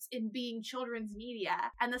roots in being children's media.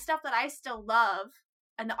 And the stuff that I still love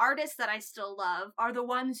and the artists that I still love are the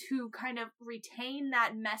ones who kind of retain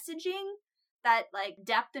that messaging, that like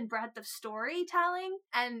depth and breadth of storytelling,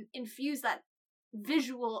 and infuse that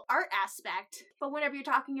visual art aspect. But whenever you're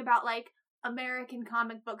talking about like American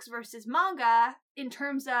comic books versus manga, in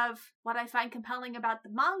terms of what I find compelling about the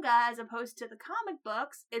manga as opposed to the comic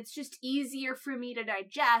books, it's just easier for me to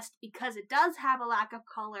digest because it does have a lack of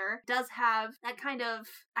color, does have that kind of,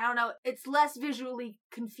 I don't know, it's less visually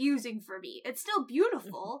confusing for me. It's still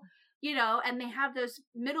beautiful, and they have those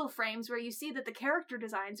middle frames where you see that the character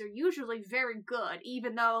designs are usually very good,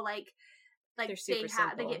 even though like they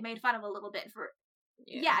get made fun of a little bit for.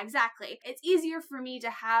 Yeah, exactly. It's easier for me to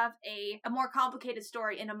have a more complicated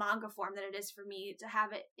story in a manga form than it is for me to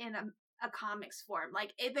have it in a comics form.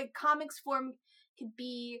 Like, the comics form could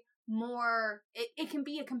be more, it can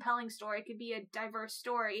be a compelling story, it could be a diverse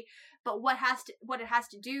story, but what it has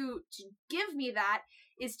to do to give me that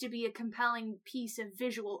is to be a compelling piece of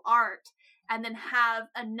visual art, and then have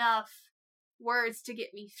enough words to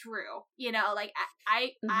get me through. Like,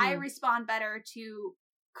 I respond better to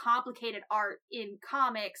complicated art in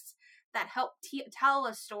comics that help tell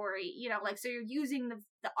a story, like, so you're using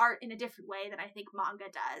the art in a different way than I think manga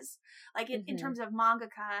does. Like in terms of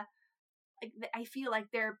mangaka, like, I feel like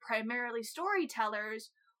they're primarily storytellers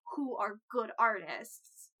who are good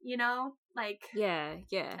artists, like, yeah,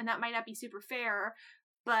 and that might not be super fair,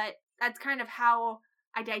 but that's kind of how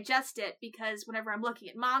I digest it, because whenever I'm looking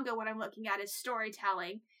at manga, what I'm looking at is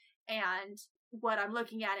storytelling, and what I'm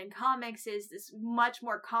looking at in comics is this much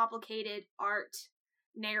more complicated art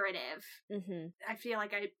narrative. I feel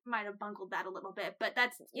like I might have bungled that a little bit, but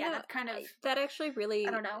that's kind of... That actually really...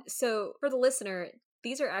 I don't know. So, for the listener,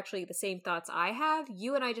 these are actually the same thoughts I have.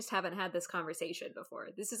 You and I just haven't had this conversation before.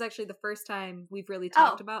 This is actually the first time we've really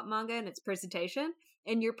talked about manga and its presentation,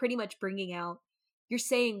 and you're pretty much bringing out... You're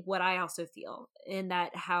saying what I also feel, in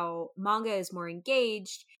that how manga is more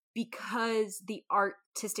engaged because the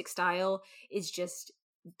artistic style is just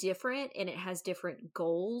different, and it has different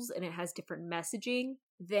goals, and it has different messaging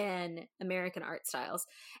than American art styles.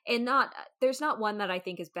 And there's not one that I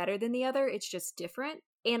think is better than the other. It's just different.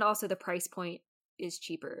 And also the price point is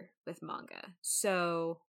cheaper with manga.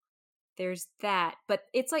 So there's that. But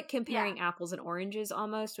it's like comparing apples and oranges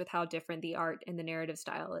almost, with how different the art and the narrative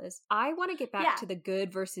style is. I want to get back to the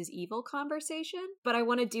good versus evil conversation, but I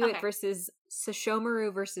want to do it versus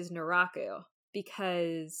Sesshomaru versus Naraku,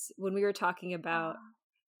 because when we were talking about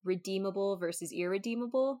redeemable versus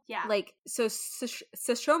irredeemable, like, so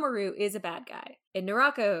Sesshomaru is a bad guy and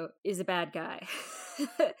Naraku is a bad guy.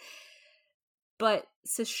 But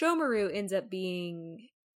Sesshomaru ends up being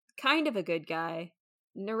kind of a good guy.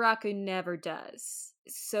 Naraku never does.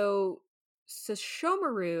 So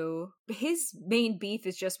Sesshomaru, his main beef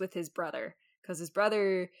is just with his brother, because his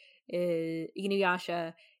brother,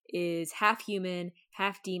 Inuyasha, is half human,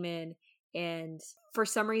 half demon, and for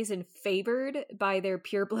some reason favored by their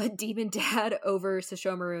pureblood demon dad over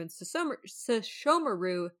Sesshomaru, and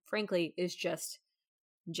Sesshomaru, frankly, is just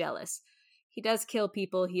jealous. He does kill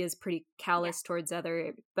people. He is pretty callous towards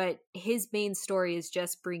other, but his main story is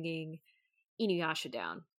just bringing Inuyasha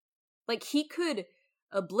down. Like, he could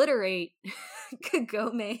obliterate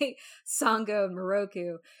Kagome, Sango, and Moroku,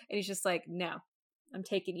 and he's just like, no, I'm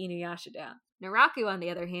taking Inuyasha down. Naraku, on the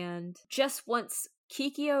other hand, just wants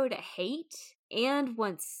Kikyo to hate and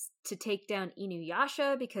wants to take down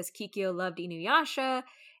Inuyasha because Kikyo loved Inuyasha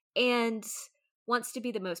and wants to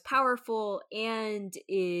be the most powerful and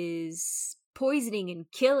is poisoning and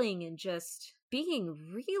killing and just being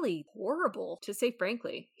really horrible, to say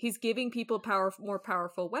frankly. He's giving people more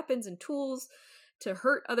powerful weapons and tools to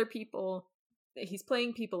hurt other people. He's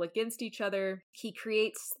playing people against each other. He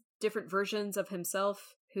creates different versions of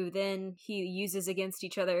himself who then he uses against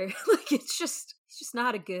each other. Like, it's just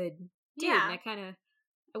not a good dude. Yeah. And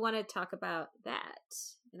I want to talk about that.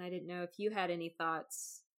 And I didn't know if you had any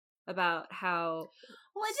thoughts about how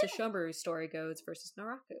Sesshomaru's story goes versus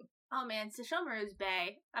Naraku. Oh man, Sesshomaru's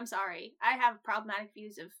bae. I'm sorry. I have problematic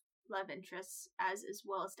views of love interests, as is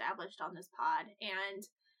well established on this pod. And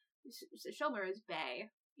Sesshomaru's bae,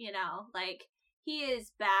 you know, like, he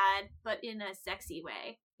is bad, but in a sexy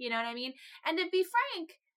way. You know what I mean? And to be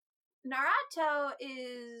frank, Naruto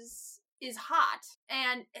is hot,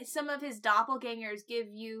 and some of his doppelgangers give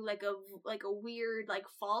you like a weird, like,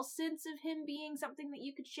 false sense of him being something that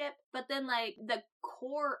you could ship, but then, like, the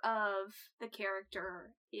core of the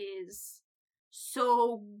character is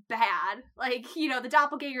so bad. Like, you know, the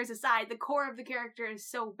doppelgangers aside, the core of the character is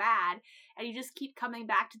so bad, and you just keep coming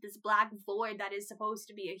back to this black void that is supposed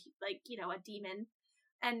to be a demon,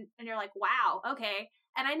 and you're like, wow, okay.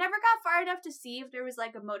 And I never got far enough to see if there was,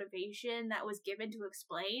 like, a motivation that was given to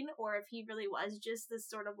explain, or if he really was just this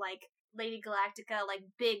sort of, like, Lady Galactica, like,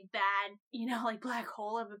 big bad, you know, like, black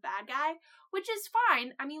hole of a bad guy, which is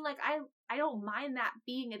fine. I mean, like, I don't mind that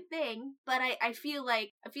being a thing, but I feel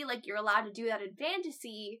like you're allowed to do that in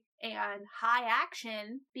fantasy and high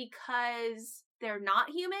action because they're not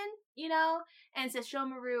human, you know? And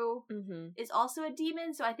Sesshomaru is also a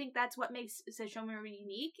demon, so I think that's what makes Sesshomaru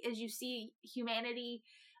unique, is you see humanity,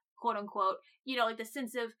 quote unquote, you know, like the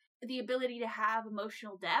sense of the ability to have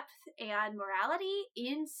emotional depth and morality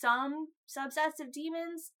in some subsets of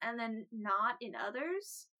demons, and then not in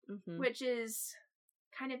others, which is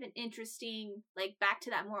kind of an interesting, like, back to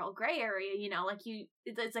that moral gray area, you know, like,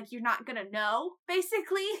 it's like you're not gonna know,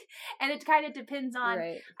 basically, and it kind of depends on,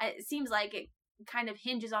 it seems like it kind of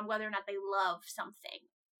hinges on whether or not they love something,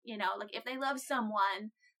 you know, like, if they love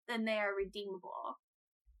someone, then they are redeemable.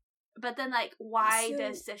 But then, like, why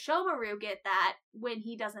does Sesshomaru get that when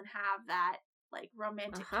he doesn't have that, like,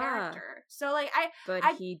 romantic character? So, like,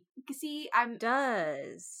 he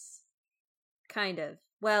does. Kind of.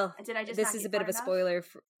 Well, this is a bit of a spoiler.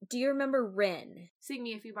 Do you remember Rin? Sing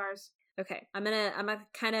me a few bars. Okay, I'm gonna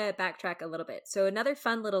kind of backtrack a little bit. So another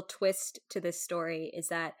fun little twist to this story is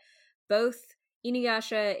that both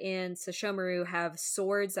Inuyasha and Sesshomaru have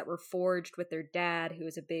swords that were forged with their dad, who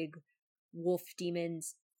is a big wolf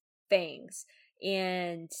demon's fangs.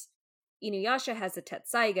 And Inuyasha has a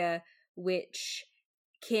Tetsaiga, which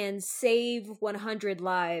can save 100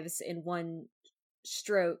 lives in one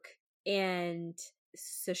stroke. And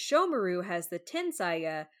Sesshomaru has the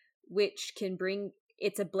Tensaiga, which can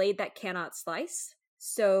it's a blade that cannot slice.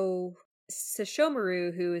 So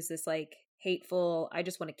Sesshomaru, who is this, like, hateful, I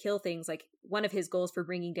just want to kill things, like, one of his goals for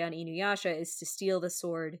bringing down Inuyasha is to steal the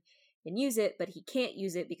sword and use it, but he can't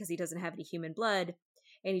use it because he doesn't have any human blood,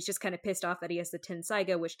 and he's just kind of pissed off that he has the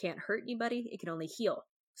Tensaiga, which can't hurt anybody, it can only heal.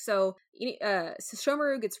 So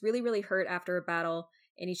Sesshomaru gets really, really hurt after a battle,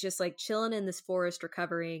 and he's just, like, chilling in this forest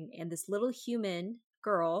recovering, and this little human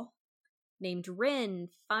girl named Rin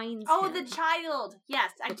finds him. The child! Yes,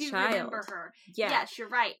 I do remember her. Yeah. Yes, you're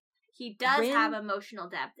right. He does have emotional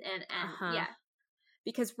depth, and yeah.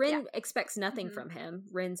 Because Rin expects nothing from him.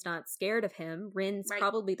 Rin's not scared of him. Rin's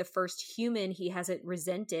probably the first human he hasn't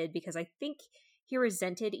resented, because I think he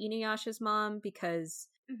resented Inuyasha's mom, because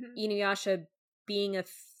Inuyasha, being a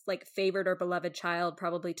favored or beloved child,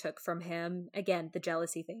 probably took from him, again, the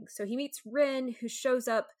jealousy thing. So he meets Rin, who shows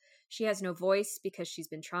up. She has no voice because she's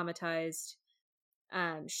been traumatized.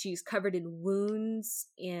 She's covered in wounds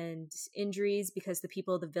and injuries because the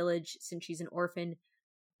people of the village, since she's an orphan,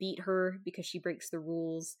 beat her because she breaks the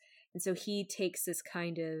rules. And so he takes this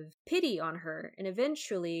kind of pity on her. And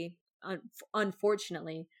eventually,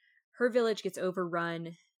 unfortunately, her village gets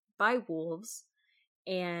overrun by wolves,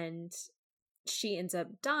 and she ends up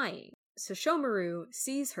dying. Sesshomaru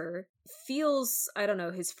sees her, feels, I don't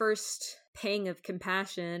know, his first pang of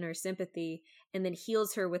compassion or sympathy, and then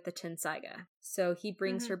heals her with the Tensaiga. So he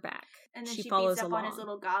brings her back. And then she follows beats up along on his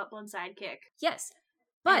little goblin sidekick. Yes.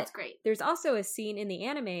 But But it's great. There's also a scene in the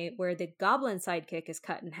anime where the goblin sidekick is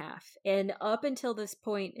cut in half. And up until this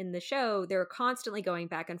point in the show, they're constantly going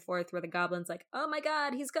back and forth where the goblin's like, oh my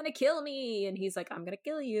god, he's gonna kill me. And he's like, I'm gonna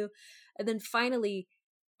kill you. And then finally,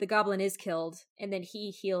 the goblin is killed, and then he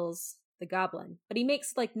heals the goblin. But he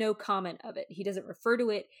makes, like, no comment of it. He doesn't refer to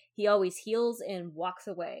it. He always heals and walks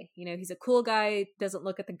away. You know, he's a cool guy, doesn't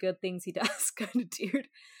look at the good things he does kind of dude.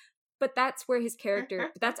 But that's where his character,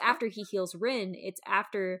 that's after he heals Rin, it's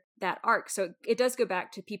after that arc. So it does go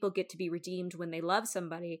back to people get to be redeemed when they love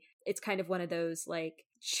somebody. It's kind of one of those, like,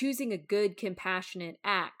 choosing a good, compassionate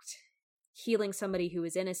act, healing somebody who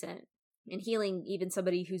is innocent, and healing even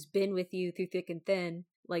somebody who's been with you through thick and thin,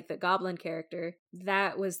 like the goblin character.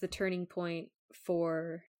 That was the turning point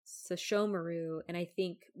for Sesshomaru, and I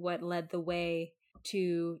think what led the way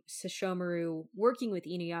to Sesshomaru working with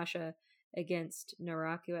Inuyasha against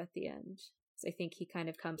Naraku at the end. So I think he kind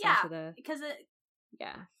of comes into the... because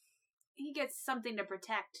he gets something to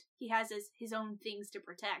protect. He has his own things to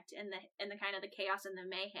protect, and the kind of the chaos and the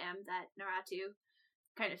mayhem that Naraku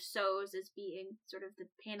kind of sows as being sort of the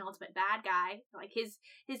penultimate bad guy. Like his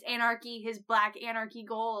anarchy, his black anarchy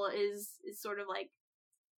goal is sort of like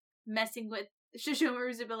messing with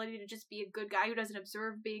Sesshomaru's ability to just be a good guy who doesn't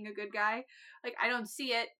observe being a good guy. Like, I don't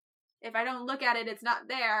see it. If I don't look at it, it's not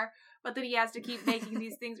there. But then he has to keep making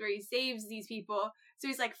these things where he saves these people. So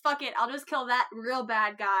he's like, fuck it, I'll just kill that real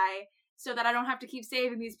bad guy so that I don't have to keep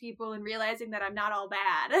saving these people and realizing that I'm not all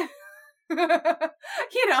bad.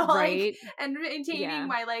 You know, right. Like, and maintaining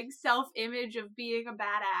my, like, self-image of being a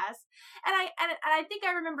badass. And I think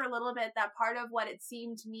I remember a little bit that part of what it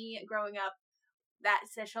seemed to me growing up that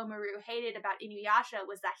Sesshomaru hated about Inuyasha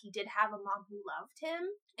was that he did have a mom who loved him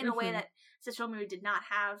in a way that Sesshomaru did not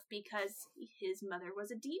have, because his mother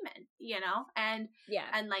was a demon, you know? And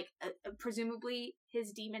like, presumably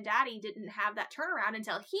his demon daddy didn't have that turnaround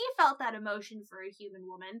until he felt that emotion for a human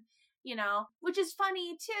woman, you know? Which is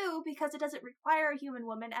funny, too, because it doesn't require a human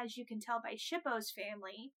woman, as you can tell by Shippo's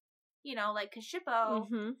family, you know? Like, because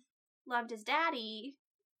Shippo loved his daddy,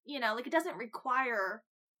 you know? Like, it doesn't require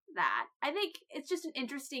that. I think it's just an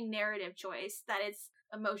interesting narrative choice that it's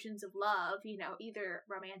emotions of love, you know, either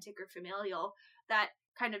romantic or familial, that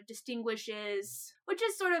kind of distinguishes, which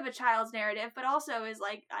is sort of a child's narrative, but also is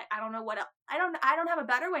like, I don't know what else, I don't have a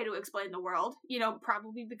better way to explain the world, you know,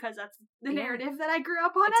 probably because that's the narrative that I grew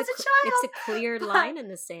up on as a child. It's a clear line in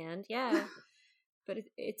the sand, but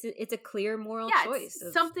it's a clear moral choice.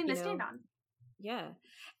 It's something to stand on. Yeah.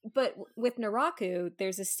 But with Naraku,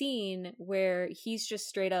 there's a scene where he's just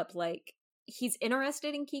straight up, like, he's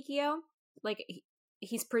interested in Kikyo. Like,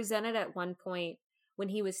 he's presented at one point when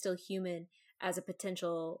he was still human as a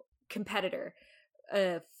potential competitor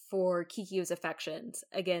for Kikyo's affections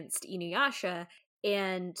against Inuyasha.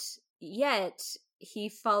 And yet, he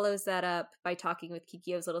follows that up by talking with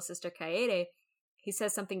Kikyo's little sister Kaede. He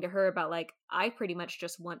says something to her about, like, I pretty much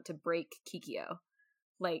just want to break Kikyo.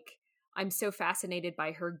 Like, I'm so fascinated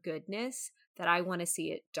by her goodness that I want to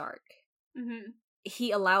see it dark. Mm-hmm.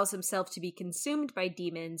 He allows himself to be consumed by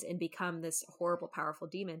demons and become this horrible, powerful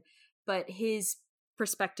demon. But his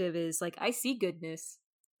perspective is like, I see goodness,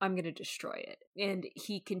 I'm going to destroy it. And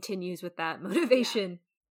he continues with that motivation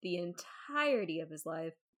the entirety of his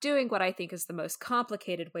life, doing what I think is the most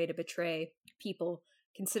complicated way to betray people,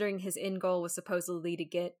 considering his end goal was supposedly to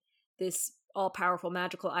get this all-powerful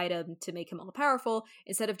magical item to make him all-powerful.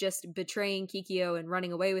 Instead of just betraying Kikyo and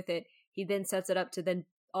running away with it, he then sets it up to then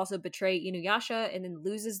also betray Inuyasha and then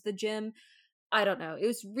loses the gem. I don't know. It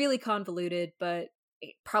was really convoluted, but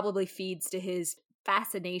it probably feeds to his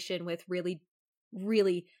fascination with really,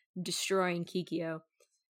 really destroying Kikyo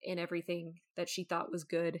and everything that she thought was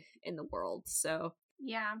good in the world. So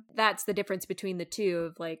that's the difference between the two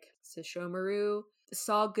of, like, Sesshomaru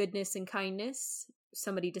saw goodness and kindness.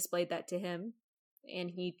 Somebody displayed that to him and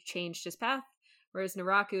he changed his path, whereas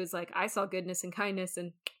Naraku is like, I saw goodness and kindness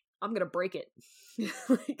and I'm gonna break it.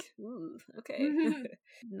 Like, ooh, okay.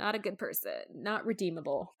 Not a good person, not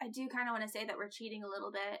redeemable. I do kind of want to say that we're cheating a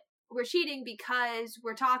little bit. We're cheating because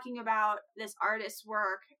we're talking about this artist's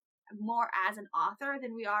work more as an author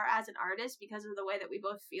than we are as an artist, because of the way that we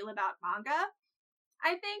both feel about manga,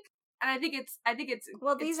 I think. And I think it's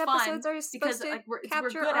well, these episodes are supposed to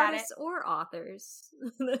capture we're good artists or authors.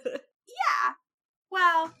 Yeah.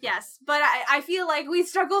 Well, yes, but I feel like we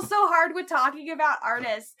struggle so hard with talking about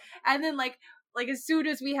artists, and then, like, Like, as soon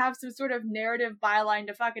as we have some sort of narrative byline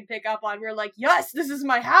to fucking pick up on, we're like, yes, this is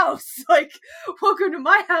my house! Like, welcome to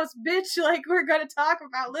my house, bitch! Like, we're gonna talk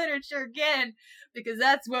about literature again, because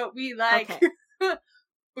that's what we like. Okay.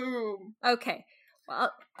 Boom. Okay.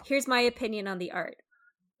 Well, here's my opinion on the art.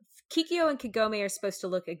 Kikyo and Kagome are supposed to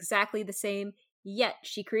look exactly the same, yet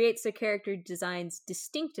she creates their character designs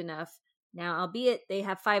distinct enough, now albeit they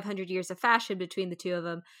have 500 years of fashion between the two of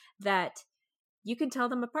them, that you can tell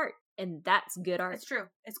them apart. And that's good art. It's true.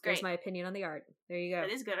 It's great. There's my opinion on the art. There you go.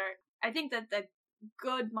 It is good art. I think that the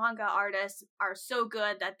good manga artists are so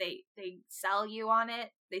good that they sell you on it.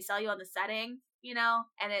 They sell you on the setting, you know,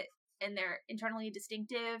 and they're internally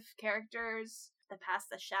distinctive characters that pass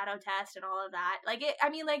the shadow test and all of that. Like,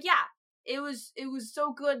 it was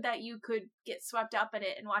so good that you could get swept up in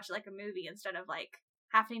it and watch it like a movie instead of like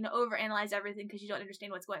having to overanalyze everything because you don't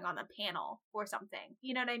understand what's going on the panel or something.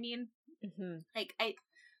 You know what I mean? Mm-hmm. Like,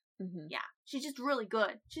 yeah, she's just really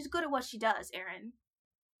good. She's good at what she does, Erin.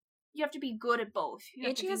 You have to be good at both.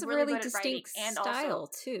 And she has a really distinct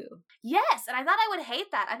style, too. Yes, and I thought I would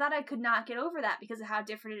hate that. I thought I could not get over that because of how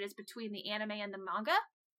different it is between the anime and the manga.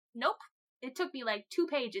 Nope. It took me like 2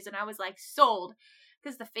 pages and I was like, sold.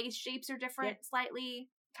 Because the face shapes are different slightly.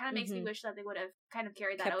 Kind of makes me wish that they would have kind of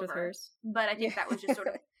carried that kept over. With hers. But I think that was just sort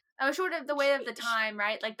of... That was sort of the way of the time,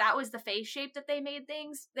 right? Like, that was the face shape that they made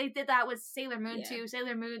things. They did that with Sailor Moon, too.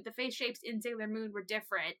 Sailor Moon, the face shapes in Sailor Moon were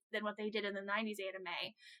different than what they did in the 90s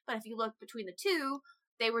anime. But if you look between the two,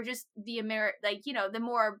 they were just the the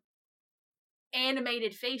more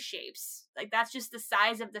animated face shapes. Like, that's just the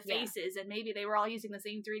size of the faces, and maybe they were all using the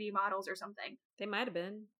same 3D models or something. They might have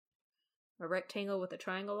been. A rectangle with a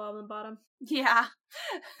triangle on the bottom. Yeah.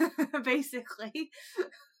 Basically.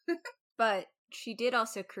 But she did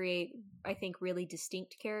also create, I think, really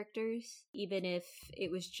distinct characters, even if it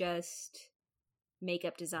was just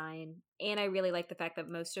makeup design. And I really like the fact that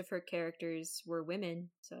most of her characters were women,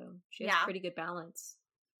 so she has a pretty good balance.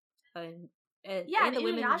 And the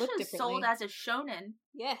women look differently. Sold as a shonen.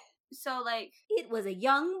 Yeah. So, like... It was a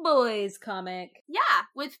young boys comic. Yeah,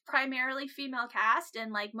 with primarily female cast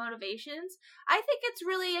and, like, motivations. I think it's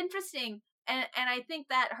really interesting. And I think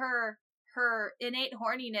that her innate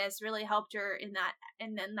horniness really helped her in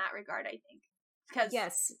that regard, I think. Because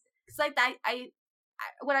it's like that. I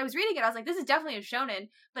when I was reading it, I was like, this is definitely a shonen,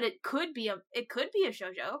 but it could be a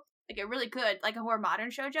shoujo. Like, it really could, like a more modern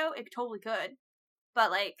shoujo. It totally could,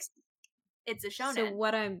 but like, it's a shonen. So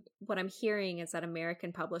what I'm hearing is that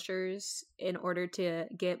American publishers, in order to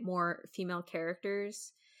get more female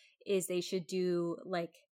characters, is they should do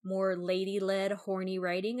like more lady-led horny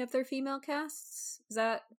writing of their female casts. Is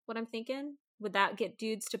that what I'm thinking? Would that get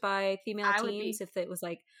dudes to buy female teams if it was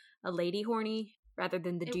like a lady horny rather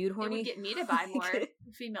than the dude horny? It would get me to buy more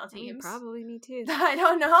female teams. Probably me too. I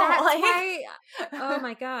don't know. Oh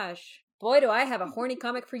my gosh. Boy, do I have a horny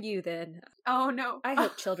comic for you then. Oh no. I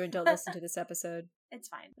hope children don't listen to this episode. It's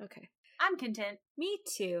fine. Okay. I'm content. Me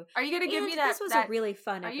too. Are you going to give me that? This was a really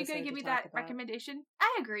fun episode. Are you going to give me that recommendation?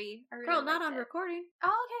 I agree. I really Girl, not on recording.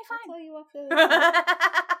 Oh, okay, fine. I'll tell you off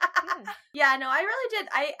the... Yeah, no, I really did.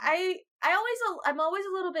 I'm always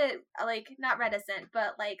a little bit, like, not reticent,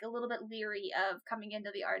 but, like, a little bit leery of coming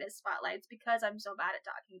into the artist spotlights because I'm so bad at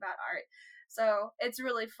talking about art. So it's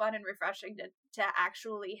really fun and refreshing to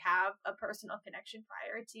actually have a personal connection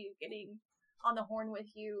prior to getting on the horn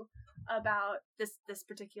with you about this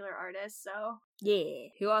particular artist. So yeah,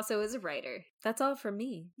 who also is a writer. That's all from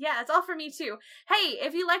me. Yeah, that's all from me too. Hey,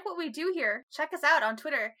 if you like what we do here, check us out on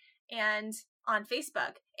Twitter and on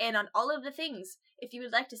Facebook and on all of the things. If you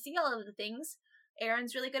would like to see all of the things,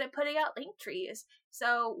 Erin's really good at putting out link trees.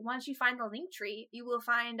 So once you find the link tree, you will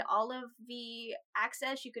find all of the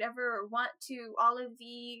access you could ever want to all of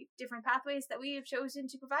the different pathways that we have chosen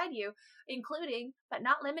to provide you, including, but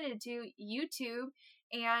not limited to, YouTube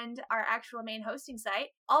and our actual main hosting site.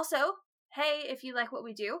 Also, hey, if you like what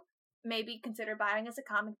we do, maybe consider buying us a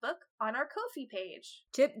comic book on our Ko-fi page.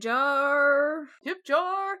 Tip jar! Tip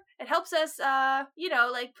jar! It helps us,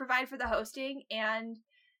 provide for the hosting and,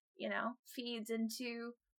 feeds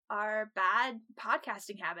into our bad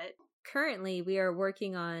podcasting habit. Currently, we are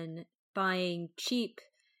working on buying cheap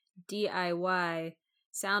DIY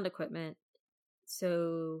sound equipment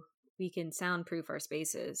so we can soundproof our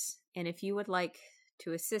spaces. And if you would like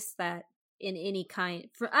to assist that in any kind,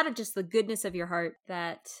 out of just the goodness of your heart,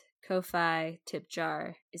 that Ko-fi tip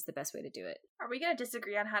jar is the best way to do it. Are we going to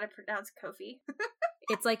disagree on how to pronounce Ko-fi?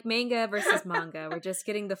 It's like manga versus manga. We're just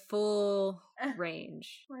getting the full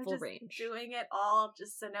range. We're doing it all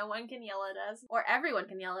just so no one can yell at us. Or everyone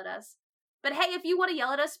can yell at us. But hey, if you want to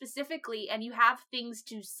yell at us specifically and you have things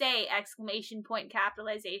to say, exclamation point,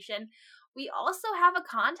 capitalization, We also have a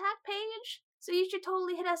contact page, so you should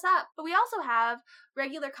totally hit us up. But we also have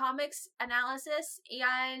regular comics analysis,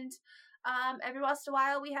 and every once in a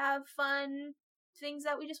while we have fun things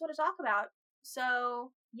that we just want to talk about.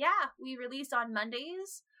 So yeah, we release on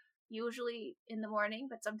Mondays, usually in the morning,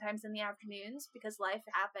 but sometimes in the afternoons because life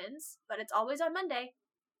happens, but it's always on Monday.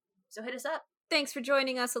 So hit us up. Thanks for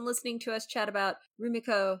joining us and listening to us chat about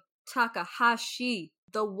Rumiko Takahashi,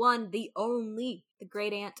 the one, the only, the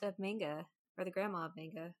great aunt of manga, or the grandma of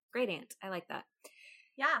manga. Great aunt. I like that.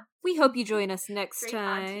 Yeah. We hope you join us next Great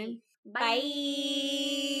time. auntie. Bye.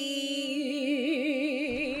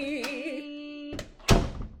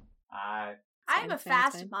 I'm a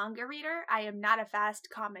fast manga reader. I am not a fast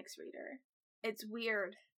comics reader. It's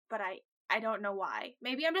weird, but I don't know why.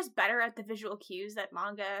 Maybe I'm just better at the visual cues that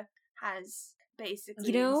manga has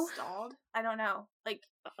basically installed. I don't know. Like,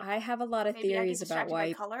 I have a lot of theories about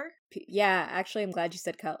why color. Yeah, actually, I'm glad you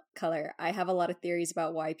said color. I have a lot of theories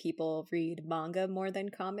about why people read manga more than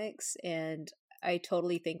comics, and I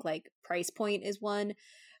totally think like price point is one,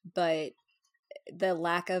 but the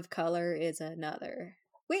lack of color is another.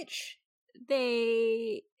 Which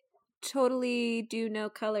they totally do no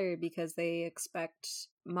color because they expect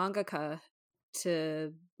mangaka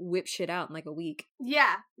to whip shit out in like a week.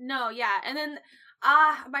 Yeah, no, yeah. And then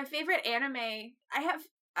my favorite anime, I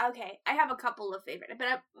have a couple of favorite,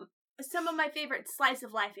 but some of my favorite slice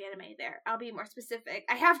of life anime there. I'll be more specific.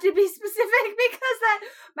 I have to be specific because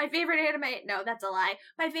my favorite anime, no, that's a lie.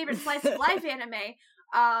 My favorite slice of life anime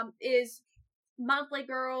is Monthly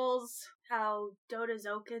Girls,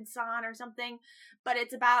 Dodozoken-san or something, but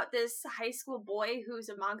it's about this high school boy who's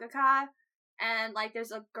a mangaka, and like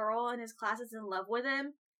there's a girl in his class that's in love with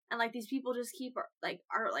him, and like these people just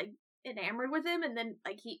are enamored with him, and then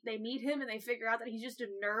like they meet him and they figure out that he's just a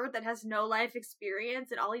nerd that has no life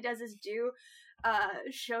experience, and all he does is do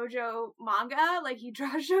shoujo manga. Like he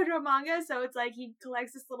draws shoujo manga, so it's like he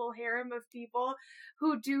collects this little harem of people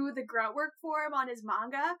who do the grunt work for him on his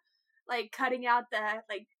manga, like cutting out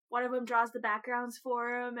one of them draws the backgrounds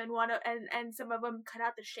for him, and and some of them cut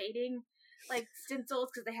out the shading, like stencils,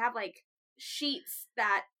 because they have like sheets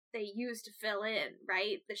that they use to fill in,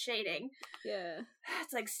 right, the shading. Yeah,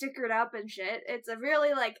 it's like stickered up and shit. It's a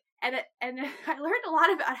really like, and I learned a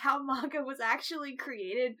lot about how manga was actually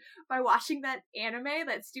created by watching that anime,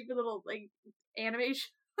 that stupid little like animation.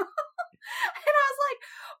 And I was like,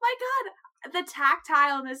 my god, the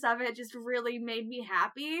tactileness of it just really made me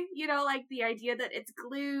happy. You know, like the idea that it's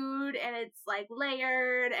glued and it's like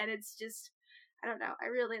layered and it's just, I don't know, I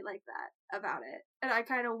really like that about it. And I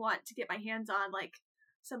kind of want to get my hands on like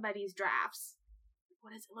somebody's drafts.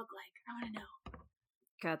 What does it look like? I want to know.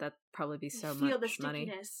 God, that'd probably be so feel much the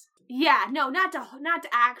money. Yeah, no, not to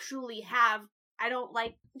actually have. I don't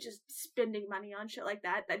like just spending money on shit like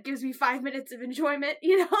that. That gives me 5 minutes of enjoyment,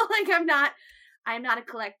 you know? Like I'm not a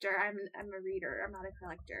collector. I'm a reader. I'm not a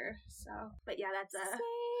collector. So, but yeah,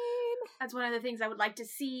 that's one of the things I would like to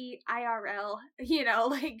see IRL, you know,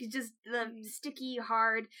 like just the sticky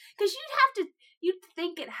hard, because you'd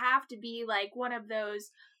think it'd have to be like one of those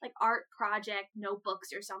like art project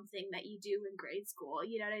notebooks or something that you do in grade school,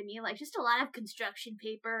 you know what I mean? Like just a lot of construction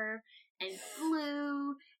paper and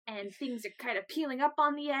glue, and things are kind of peeling up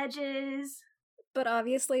on the edges. But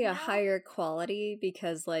obviously a higher quality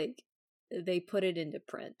because like they put it into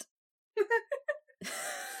print.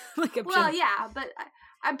 Yeah, but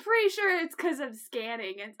I'm pretty sure it's because of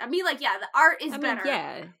scanning. And I mean, like, yeah, the art is better.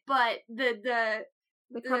 Yeah, but they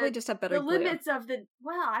probably just have better glue. Limits of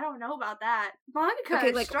I don't know about that.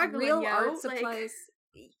 Mangaka is struggling, real art supplies.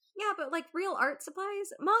 Yeah, but like real art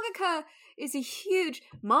supplies, manga is a huge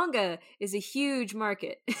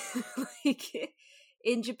market, like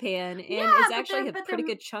in Japan, and it's actually a pretty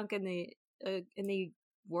good chunk in the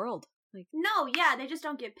world. Like, no, yeah, they just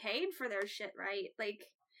don't get paid for their shit, right? Like,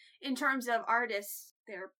 in terms of artists,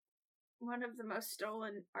 they're one of the most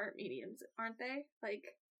stolen art mediums, aren't they? Like,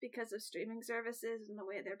 because of streaming services and the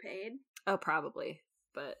way they're paid. Oh, probably.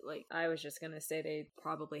 But like, I was just gonna say they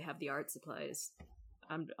probably have the art supplies.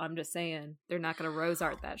 I'm just saying they're not gonna rose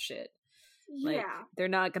art that shit. Like, yeah, they're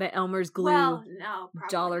not gonna Elmer's glue. Well, no,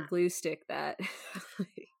 dollar not. Glue stick that.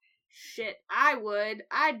 Shit, I would.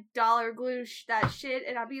 I'd dollar glue that shit,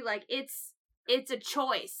 and I'd be like, it's a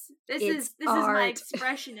choice. This is my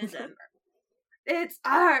expressionism. It's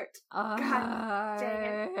art. God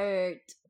dang it.